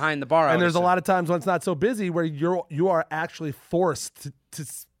with behind the bar. And there's a lot of times when it's not so busy where you are actually forced to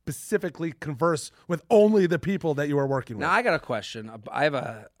specifically converse with only the people that you are working with. Now I got a question. I have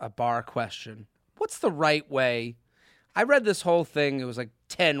a bar question. What's the right way? I read this whole thing. It was like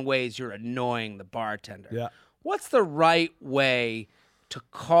 10 ways you're annoying the bartender. Yeah. What's the right way to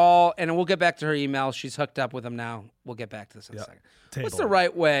call? And we'll get back to her email. She's hooked up with him now. We'll get back to this in a second. What's the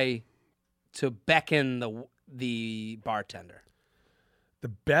right way to beckon the bartender? The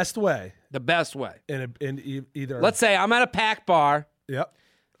best way. In either. Let's say I'm at a pack bar. Yep.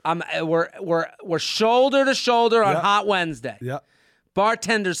 We're shoulder to shoulder on Hot Wednesday. Yep.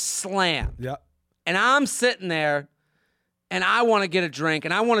 Bartender's slammed. Yep. And I'm sitting there, and I want to get a drink,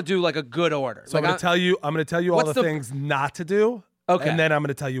 and I want to do like a good order. So I'm going to tell you all the things not to do. Okay. And then I'm going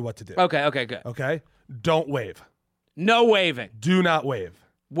to tell you what to do. Okay, good. Okay. Don't wave. No waving. Do not wave.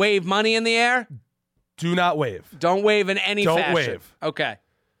 Wave money in the air. Do not wave. Don't wave in any fashion. Don't wave. Okay.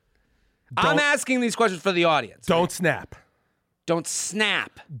 I'm asking these questions for the audience. Don't snap. Don't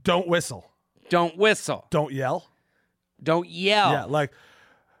snap. Don't whistle. Don't whistle. Don't yell. Don't yell. Yeah, like,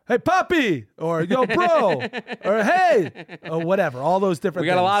 hey, Poppy, or yo, bro, or hey, or whatever. All those different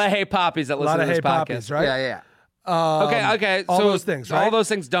things. We got a lot of hey poppies that listen to this podcast. Poppies, right? Yeah. Okay. All so those things, right? All those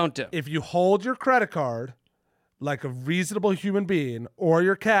things don't do. If you hold your credit card like a reasonable human being or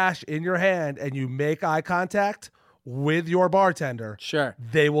your cash in your hand and you make eye contact with your bartender, sure,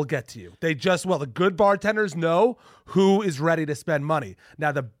 they will get to you. They just will. The good bartenders know who is ready to spend money.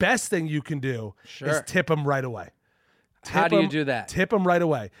 Now, the best thing you can do is tip them right away. How do you do that? Tip them right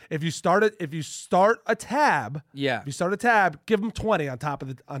away. If you start a tab, give them 20 on top of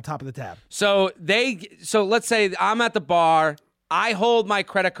the tab. So let's say I'm at the bar. I hold my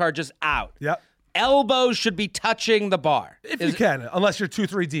credit card just out. Yep. Elbows should be touching the bar. If you can, unless you're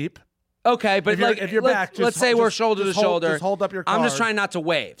 2-3 deep. Okay, but if you're back, let's say we're shoulder to shoulder. Just hold up your card. I'm just trying not to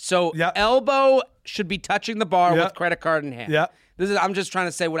wave. So elbow should be touching the bar with credit card in hand. Yeah. I'm just trying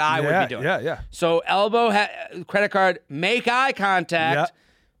to say what I would be doing. Yeah. So elbow, credit card, make eye contact.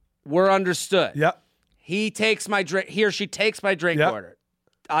 We're understood. Yep. He takes my drink. He or she takes my drink order.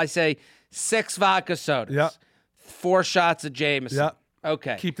 I say 6 vodka sodas. Yep. 4 shots of Jameson. Yep.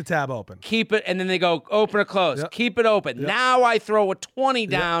 Okay. Keep the tab open. Keep it, and then they go open or close. Yep. Keep it open. Yep. Now I throw a 20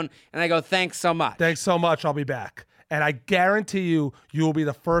 down, and I go, thanks so much. Thanks so much. I'll be back. And I guarantee you will be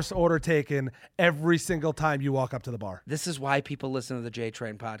the first order taken every single time you walk up to the bar. This is why people listen to the J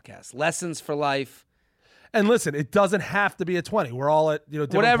Train podcast. Lessons for life. And listen, it doesn't have to be a 20. We're all at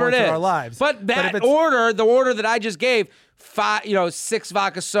different whatever points it is in our lives. But the order that I just gave, 6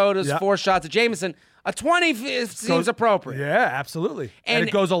 vodka sodas, 4 shots of Jameson. A 20 seems appropriate. Yeah, absolutely. And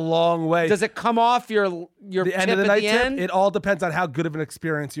it goes a long way. Does it come off your the tip end of the at night the tip? end? It all depends on how good of an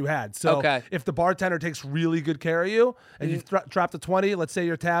experience you had. So if the bartender takes really good care of you and you drop the 20, let's say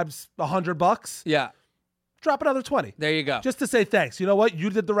your tab's $100. Yeah. Drop another 20. There you go. Just to say thanks. You know what? You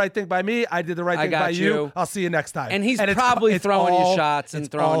did the right thing by me. I did the right thing by you. I'll see you next time. And he's probably throwing you shots.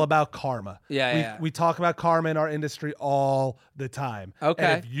 It's all about karma. Yeah. We talk about karma in our industry all the time. Okay.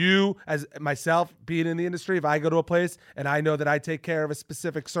 And if you, as myself, being in the industry, if I go to a place and I know that I take care of a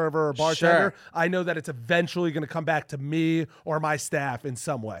specific server or bartender, I know that it's eventually going to come back to me or my staff in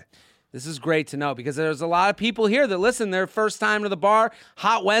some way. This is great to know because there's a lot of people here that listen, their first time to the bar,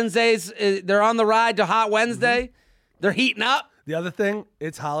 Hot Wednesdays, they're on the ride to Hot Wednesday. Mm-hmm. They're heating up. The other thing,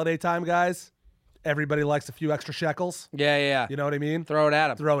 it's holiday time, guys. Everybody likes a few extra shekels. Yeah. You know what I mean? Throw it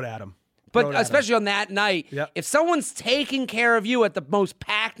at them. But especially on that night, if someone's taking care of you at the most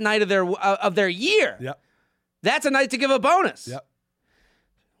packed night of their year, that's a night to give a bonus. Yep.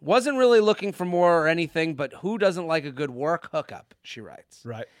 Wasn't really looking for more or anything, but who doesn't like a good work hookup, she writes.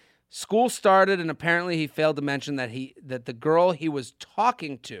 Right. School started, and apparently he failed to mention that the girl he was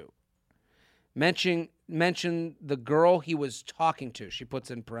talking to, mention the girl he was talking to. She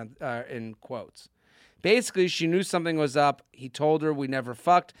puts in quotes. Basically, she knew something was up. He told her we never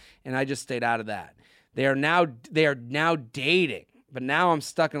fucked, and I just stayed out of that. They are now dating, but now I'm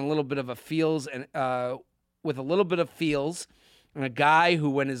stuck in a little bit of a feels and with a little bit of feels, and a guy who,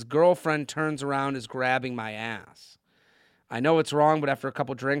 when his girlfriend turns around, is grabbing my ass. I know it's wrong, but after a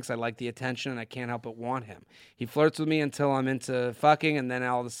couple drinks, I like the attention, and I can't help but want him. He flirts with me until I'm into fucking, and then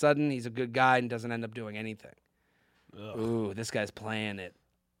all of a sudden, he's a good guy and doesn't end up doing anything. Ugh. Ooh, this guy's playing it.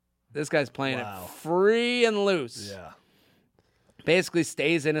 This guy's playing it free and loose. Yeah. Basically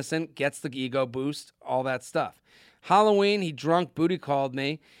stays innocent, gets the ego boost, all that stuff. Halloween, he drunk booty called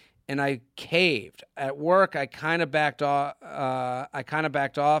me, and I caved. At work, I kind of backed off.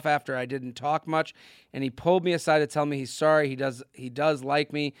 After I didn't talk much, and he pulled me aside to tell me he's sorry. He does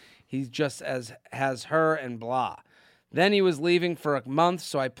like me. He's just has her and blah. Then he was leaving for a month,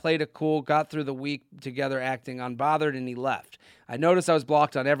 so I played it cool, got through the week together acting unbothered, and he left. I noticed I was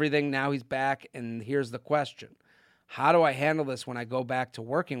blocked on everything. Now he's back, and here's the question. How do I handle this when I go back to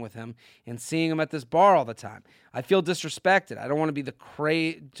working with him and seeing him at this bar all the time? I feel disrespected. I don't want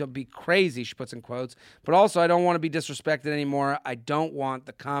to be crazy, she puts in quotes, but also I don't want to be disrespected anymore. I don't want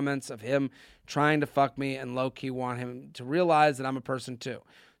the comments of him trying to fuck me and low-key want him to realize that I'm a person too.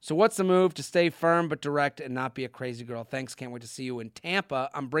 So what's the move to stay firm but direct and not be a crazy girl? Thanks. Can't wait to see you in Tampa.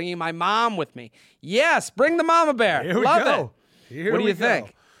 I'm bringing my mom with me. Yes, bring the mama bear. Here we Love go. it. What do you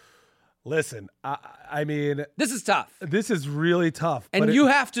think? Listen, I mean, this is tough. This is really tough, and you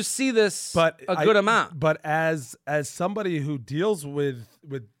have to see this a good amount. But as somebody who deals with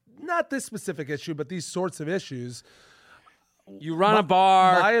not this specific issue, but these sorts of issues, you run a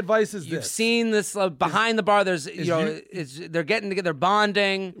bar. My advice is you've seen this behind the bar. There's they're getting together,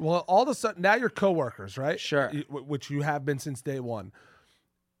 bonding. Well, all of a sudden now you're coworkers, right? Sure, which you have been since day one.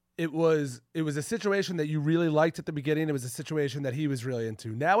 It was a situation that you really liked at the beginning. It was a situation that he was really into.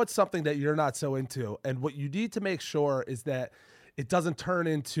 Now it's something that you're not so into. And what you need to make sure is that it doesn't turn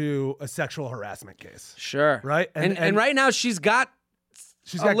into a sexual harassment case. Sure. Right? And right now she's got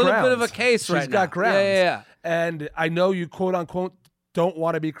a little grounds. bit of a case right now. She's got grounds. Yeah. And I know you quote unquote don't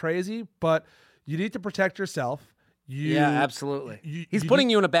want to be crazy, but you need to protect yourself. Yeah, absolutely. He's putting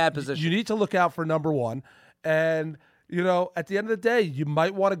you in a bad position. You need to look out for number one. And you know, at the end of the day, you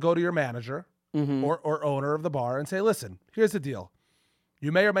might want to go to your manager or owner of the bar and say, listen, here's the deal.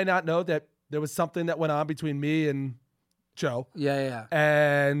 You may or may not know that there was something that went on between me and Joe. Yeah.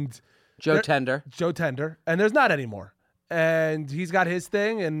 And Joe Tender. And there's not anymore. And he's got his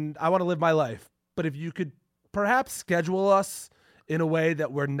thing, and I want to live my life. But if you could perhaps schedule us in a way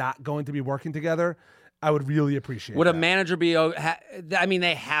that we're not going to be working together, I would really appreciate it. Would a manager be I mean,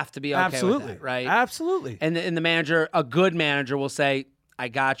 they have to be okay Absolutely. with that, right? Absolutely. And the manager, a good manager will say, I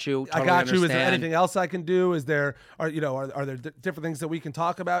got you. Totally I got you. Understand. Is there anything else I can do? Are there different things that we can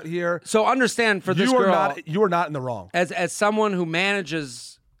talk about here? So understand for this girl. You are not in the wrong. As someone who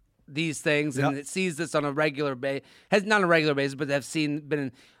manages these things and sees this on a regular basis, not on a regular basis,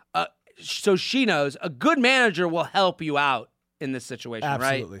 but so she knows a good manager will help you out in this situation,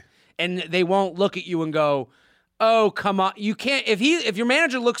 Absolutely. Right? And they won't look at you and go, "Oh, come on." You can't if your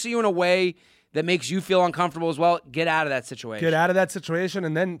manager looks at you in a way that makes you feel uncomfortable as well, get out of that situation. Get out of that situation,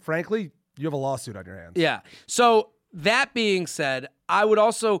 and then, frankly, you have a lawsuit on your hands. Yeah. So that being said, I would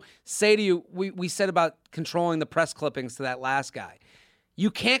also say to you, we said about controlling the press clippings to that last guy. You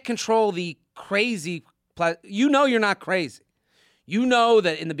can't control the crazy. You know you're not crazy. You know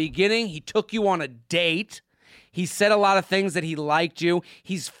that in the beginning he took you on a date. He said a lot of things that he liked you.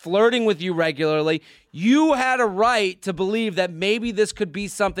 He's flirting with you regularly. You had a right to believe that maybe this could be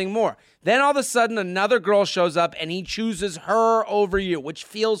something more. Then all of a sudden another girl shows up and he chooses her over you, which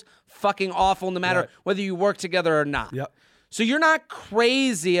feels fucking awful no matter whether you work together or not. Yep. So you're not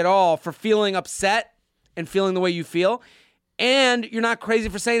crazy at all for feeling upset and feeling the way you feel. And you're not crazy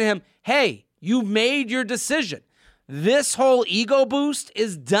for saying to him, hey, you made your decision. This whole ego boost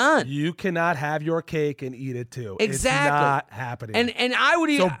is done. You cannot have your cake and eat it too. Exactly. It's not happening. And I would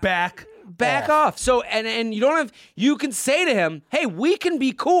So back off. So and you don't have you can say to him, "Hey, we can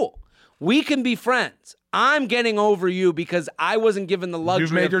be cool. We can be friends. I'm getting over you because I wasn't given the luxury.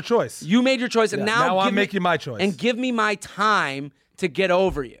 You've made your choice. You made your choice, and now I'm making my choice. And give me my time to get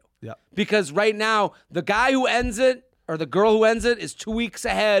over you. Yeah. Because right now, the guy who ends it or the girl who ends it is 2 weeks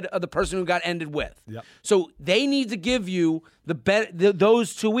ahead of the person who got ended with. Yep. So they need to give you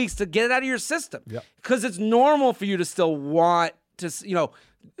those 2 weeks to get it out of your system. Yep. Because it's normal for you to still want to,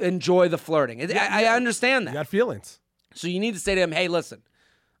 enjoy the flirting. I understand that. You got feelings. So you need to say to him, hey, listen,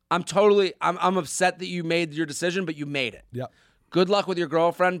 I'm upset that you made your decision, but you made it. Yeah. Good luck with your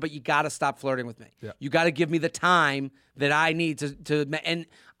girlfriend, but you got to stop flirting with me. Yeah. You got to give me the time that I need to, and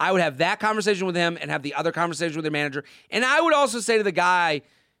I would have that conversation with him and have the other conversation with the manager. And I would also say to the guy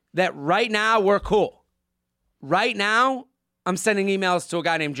that right now we're cool. Right now, I'm sending emails to a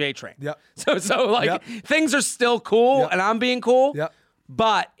guy named J-Train. Yep. So things are still cool and I'm being cool. Yep.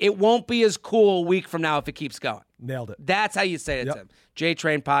 But it won't be as cool a week from now if it keeps going. Nailed it. That's how you say it to him.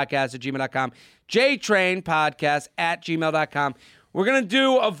 JTrainPodcast@gmail.com. JTrainPodcast@gmail.com. We're going to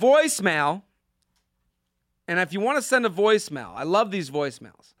do a voicemail. And if you want to send a voicemail, I love these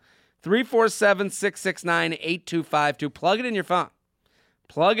voicemails. 347-669-8252. Plug it in your phone.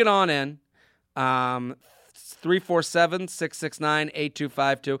 Plug it on in.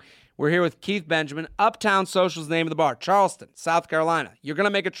 347-669-8252. We're here with Keith Benjamin. Uptown Social is the name of the bar. Charleston, South Carolina. You're going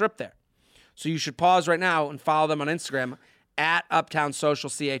to make a trip there. So you should pause right now and follow them on Instagram at Uptown Social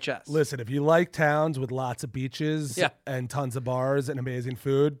CHS. Listen, if you like towns with lots of beaches and tons of bars and amazing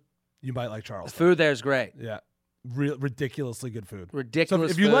food, you might like Charleston. The food there is great. Yeah. Ridiculously good food.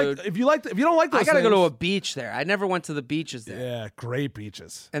 Ridiculous if you food. if you don't like those I got to go things, to a beach there. I never went to the beaches there. Yeah, great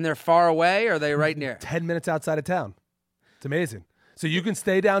beaches. And they're far away, or are they right near? 10 minutes outside of town. It's amazing. So you can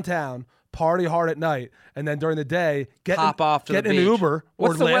stay downtown, party hard at night, and then during the day, get in an Uber.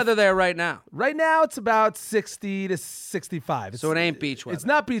 What's the weather there right now? Right now, it's about 60 to 65. So it ain't beach weather. It's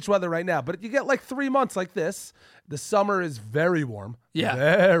not beach weather right now, but you get like 3 months like this. The summer is very warm. Yeah.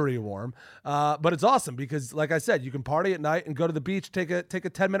 Very warm. But it's awesome because, like I said, you can party at night and go to the beach, take a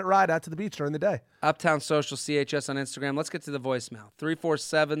 10-minute ride out to the beach during the day. Uptown Social CHS on Instagram. Let's get to the voicemail.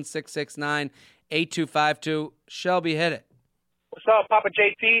 347-669-8252. Shelby, hit it. What's up, Papa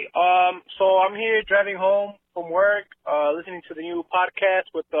JT? So I'm here driving home from work, listening to the new podcast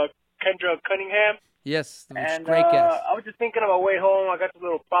with Kendra Cunningham. Yes, and great guest. I was just thinking on my way home. I got this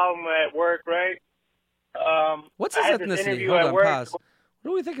little problem at work, right? What's his ethnicity? Hold on, pause. What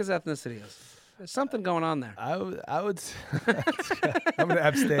do we think his ethnicity is? There's something going on there. I would. I'm going to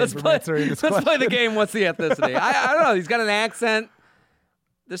abstain from answering this question. Let's play the game. What's the ethnicity? I don't know. He's got an accent.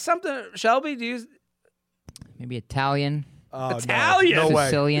 There's something. Shelby, do you? Maybe Italian. Italian? No way.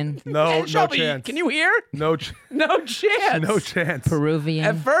 Sicilian. No Shelby, chance. Can you hear? No chance. No chance. No chance. Peruvian.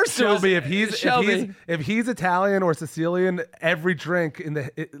 At first, Shelby, if he's Italian or Sicilian, every drink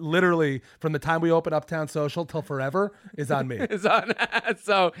literally from the time we open Uptown Social till forever is on me. It's on.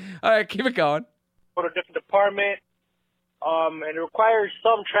 So, all right, keep it going. Go to a different department, and it requires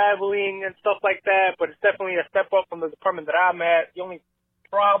some traveling and stuff like that. But it's definitely a step up from the department that I'm at. The only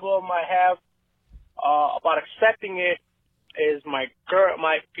problem I have about accepting it is my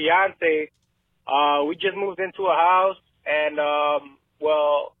fiance. We just moved into a house, and I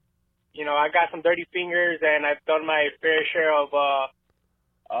got some dirty fingers, and I've done my fair share of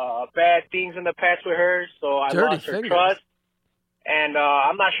bad things in the past with her. So I lost her trust, and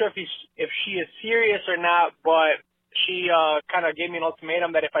I'm not sure if she is serious or not. But she kind of gave me an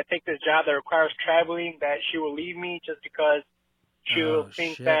ultimatum that if I take this job that requires traveling, that she will leave me just because she will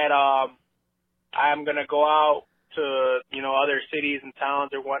think that I'm gonna go out to, other cities and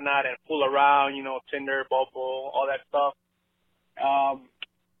towns or whatnot and fool around, Tinder, Bumble, all that stuff.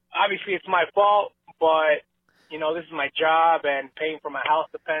 Obviously it's my fault, but, this is my job and paying for my house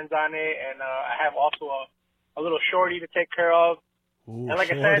depends on it. And I have also a little shorty to take care of. Ooh, and like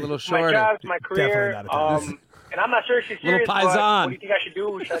I said, it's my job, it's my career. And I'm not sure if she's serious, but what do you think I should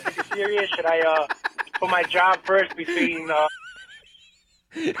do? Should I take it serious? Should I put my job first between...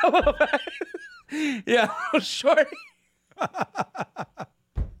 Yeah, short.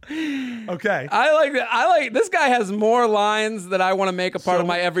 Okay. I like this guy has more lines that I want to make a part of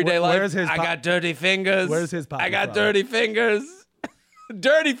my everyday life. Where's his I got dirty fingers. Where's his pop? I got dirty fingers.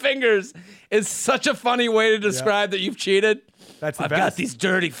 Dirty fingers is such a funny way to describe that you've cheated. That's the I've best. got these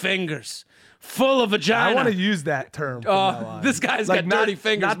dirty fingers full of vagina. I want to use that term. From now on. This guy's got dirty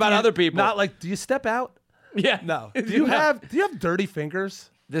fingers about other people. Not like, do you step out? Yeah. No. Do you have dirty fingers?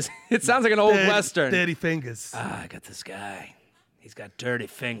 It sounds like an old Western. Dirty fingers. I got this guy. He's got dirty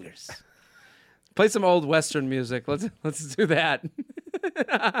fingers. Play some old Western music. Let's do that.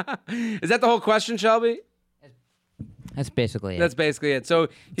 Is that the whole question, Shelby? That's basically it. That's basically it. So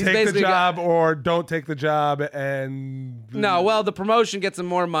he's take basically the job or don't take the job, and no. Well, the promotion gets him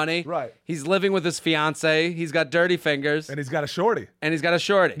more money. Right. He's living with his fiance. He's got dirty fingers, and he's got a shorty.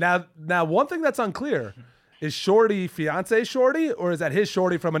 Now, one thing that's unclear is Shorty fiance Shorty, or is that his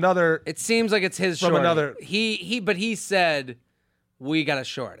Shorty from another? It seems like it's his from shorty. another. But he said we got a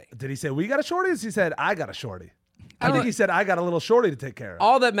shorty. Did he say we got a Shorty? Or he said I got a Shorty. I think he said I got a little shorty to take care of.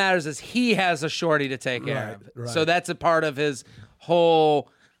 All that matters is he has a shorty to take care of. Right. So that's a part of his whole.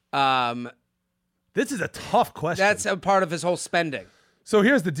 This is a tough question. That's a part of his whole spending. So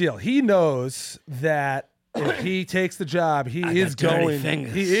here's the deal. He knows that if he takes the job, he is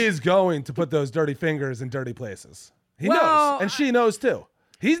going to put those dirty fingers in dirty places. He knows, and she knows too.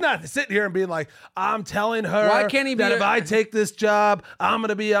 He's not sitting here and being like, I'm telling her Why can't he be that if I take this job, I'm going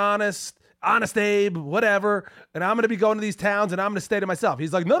to be honest Abe, whatever, and I'm going to be going to these towns and I'm going to stay to myself.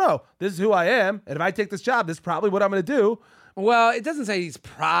 He's like, no, this is who I am, and if I take this job, this is probably what I'm going to do. Well, it doesn't say he's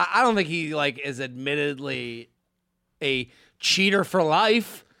I don't think he is admittedly a cheater for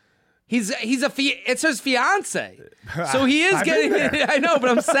life. It's his fiance. So he is getting I know, but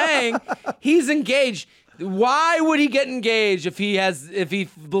I'm saying he's engaged. Why would he get engaged if he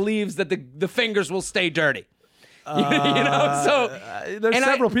believes that the fingers will stay dirty? There's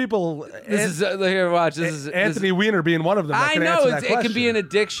several people. This is here. Watch. This is Anthony Weiner being one of them. I know it can be an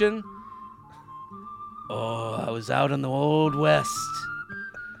addiction. Oh, I was out in the Old West,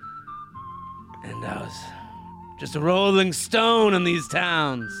 and I was just a rolling stone in these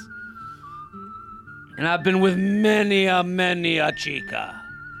towns, and I've been with many a chica,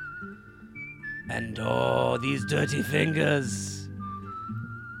 and oh, these dirty fingers,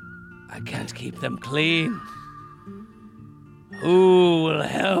 I can't keep them clean. Who will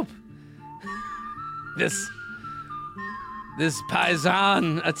help this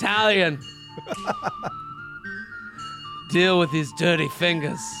paisan Italian deal with these dirty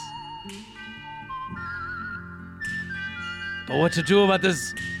fingers? But what to do about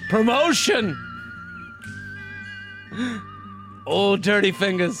this promotion? Old dirty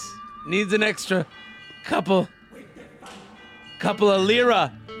fingers needs an extra couple of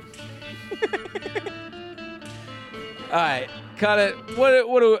lira. All right, cut it.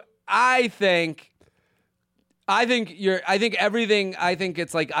 What do I think? I think everything. I think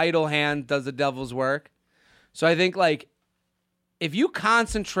it's like idle hand does the devil's work. So I think like if you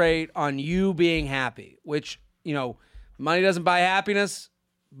concentrate on you being happy, which money doesn't buy happiness,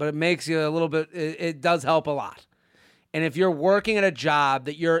 but it makes you a little bit. It does help a lot. And if you're working at a job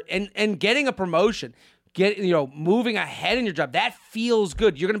that you're and getting a promotion, moving ahead in your job, that feels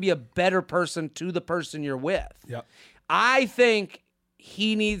good. You're going to be a better person to the person you're with. Yep. I think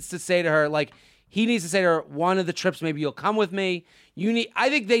he needs to say to her, one of the trips, maybe you'll come with me. I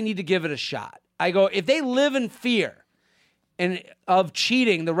think they need to give it a shot. I go, if they live in fear and of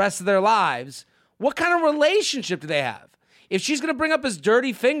cheating the rest of their lives, what kind of relationship do they have? If she's going to bring up his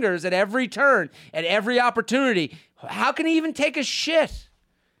dirty fingers at every turn, at every opportunity, how can he even take a shit?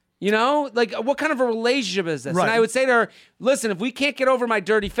 What kind of a relationship is this? Right. And I would say to her, listen, if we can't get over my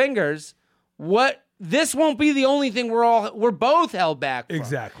dirty fingers, this won't be the only thing we're both held back from.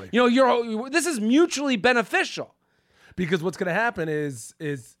 Exactly. This is mutually beneficial. Because what's going to happen is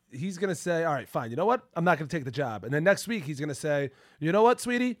he's going to say, all right, fine, you know what? I'm not going to take the job. And then next week he's going to say, you know what,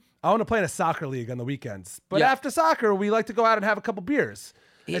 sweetie? I want to play in a soccer league on the weekends. But after soccer, we like to go out and have a couple beers.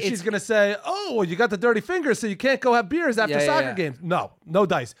 And she's going to say, oh, well, you got the dirty fingers, so you can't go have beers after soccer games. No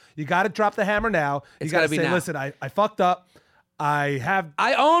dice. You got to drop the hammer now. You got to say, listen, I fucked up.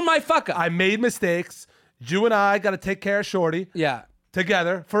 I own my fuck up. I made mistakes. You and I got to take care of Shorty. Yeah.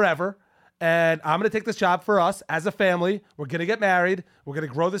 Together forever. And I'm going to take this job for us as a family. We're going to get married. We're going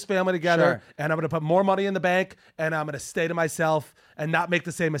to grow this family together. Sure. And I'm going to put more money in the bank. And I'm going to stay to myself and not make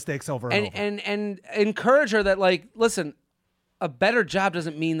the same mistakes over and over. And encourage her that, listen, a better job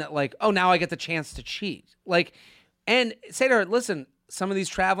doesn't mean that, now I get the chance to cheat. And say to her, listen, some of these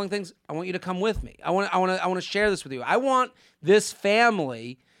traveling things, I want you to come with me. I want to share this with you. I want this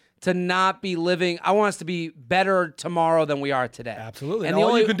family to not be living. I want us to be better tomorrow than we are today. Absolutely. And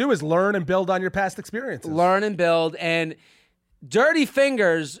all you can do is learn and build on your past experiences. Learn and build. And dirty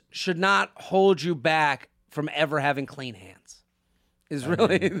fingers should not hold you back from ever having clean hands. Is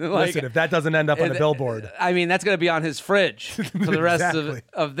really listen, if that doesn't end up on a billboard, that's going to be on his fridge for the rest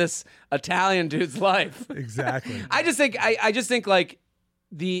of this Italian dude's life. Exactly. I just think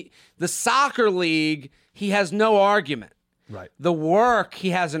the soccer league, he has no argument. Right. The work, he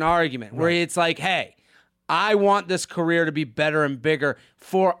has an argument where it's like, hey, I want this career to be better and bigger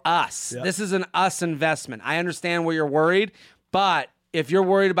for us. Yep. This is an us investment. I understand where you're worried, but if you're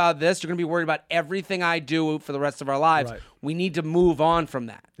worried about this, you're going to be worried about everything I do for the rest of our lives. Right. We need to move on from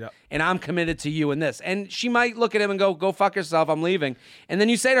that. Yep. And I'm committed to you in this. And she might look at him and go fuck yourself, I'm leaving. And then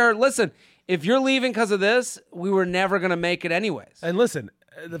you say to her, listen, if you're leaving because of this, we were never going to make it anyways. And listen,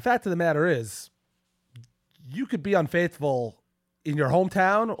 the fact of the matter is, you could be unfaithful in your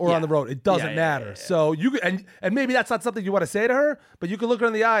hometown or on the road. It doesn't matter. Yeah. So you and maybe that's not something you want to say to her, but you can look her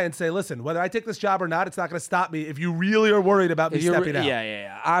in the eye and say, listen, whether I take this job or not, it's not going to stop me if you really are worried about me stepping out.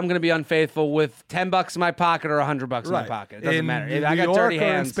 Yeah. I'm going to be unfaithful with $10 in my pocket or $100 in my pocket. It doesn't matter. In I got New dirty York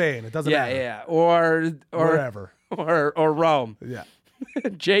or hands. in Spain. It doesn't matter. Yeah. Or wherever. Or Rome. Yeah.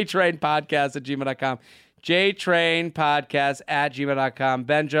 JTrainPodcast@gmail.com. JTrainPodcast@gmail.com.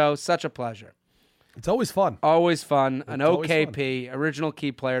 Benjo, such a pleasure. It's always fun. Always fun. An OKP, original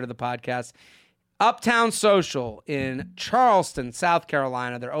key player to the podcast. Uptown Social in Charleston, South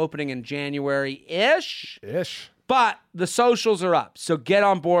Carolina. They're opening in January-ish. But the socials are up, so get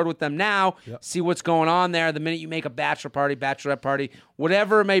on board with them now. Yep. See what's going on there. The minute you make a bachelor party, bachelorette party,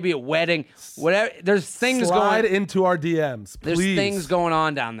 whatever it may be, a wedding, whatever. There's things Slide into our DMs, please. There's things going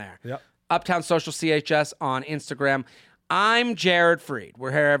on down there. Yep. Uptown Social CHS on Instagram. I'm Jared Freed.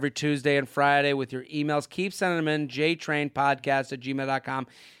 We're here every Tuesday and Friday with your emails. Keep sending them in. JTrainPodcast@gmail.com.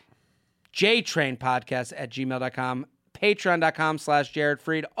 JTrainPodcast@gmail.com. Patreon.com/Jared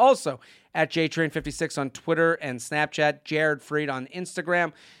Freed. Also at JTrain56 on Twitter and Snapchat. Jared Freed on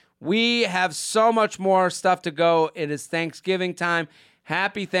Instagram. We have so much more stuff to go. It is Thanksgiving time.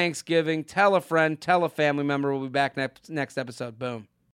 Happy Thanksgiving. Tell a friend. Tell a family member. We'll be back next episode. Boom.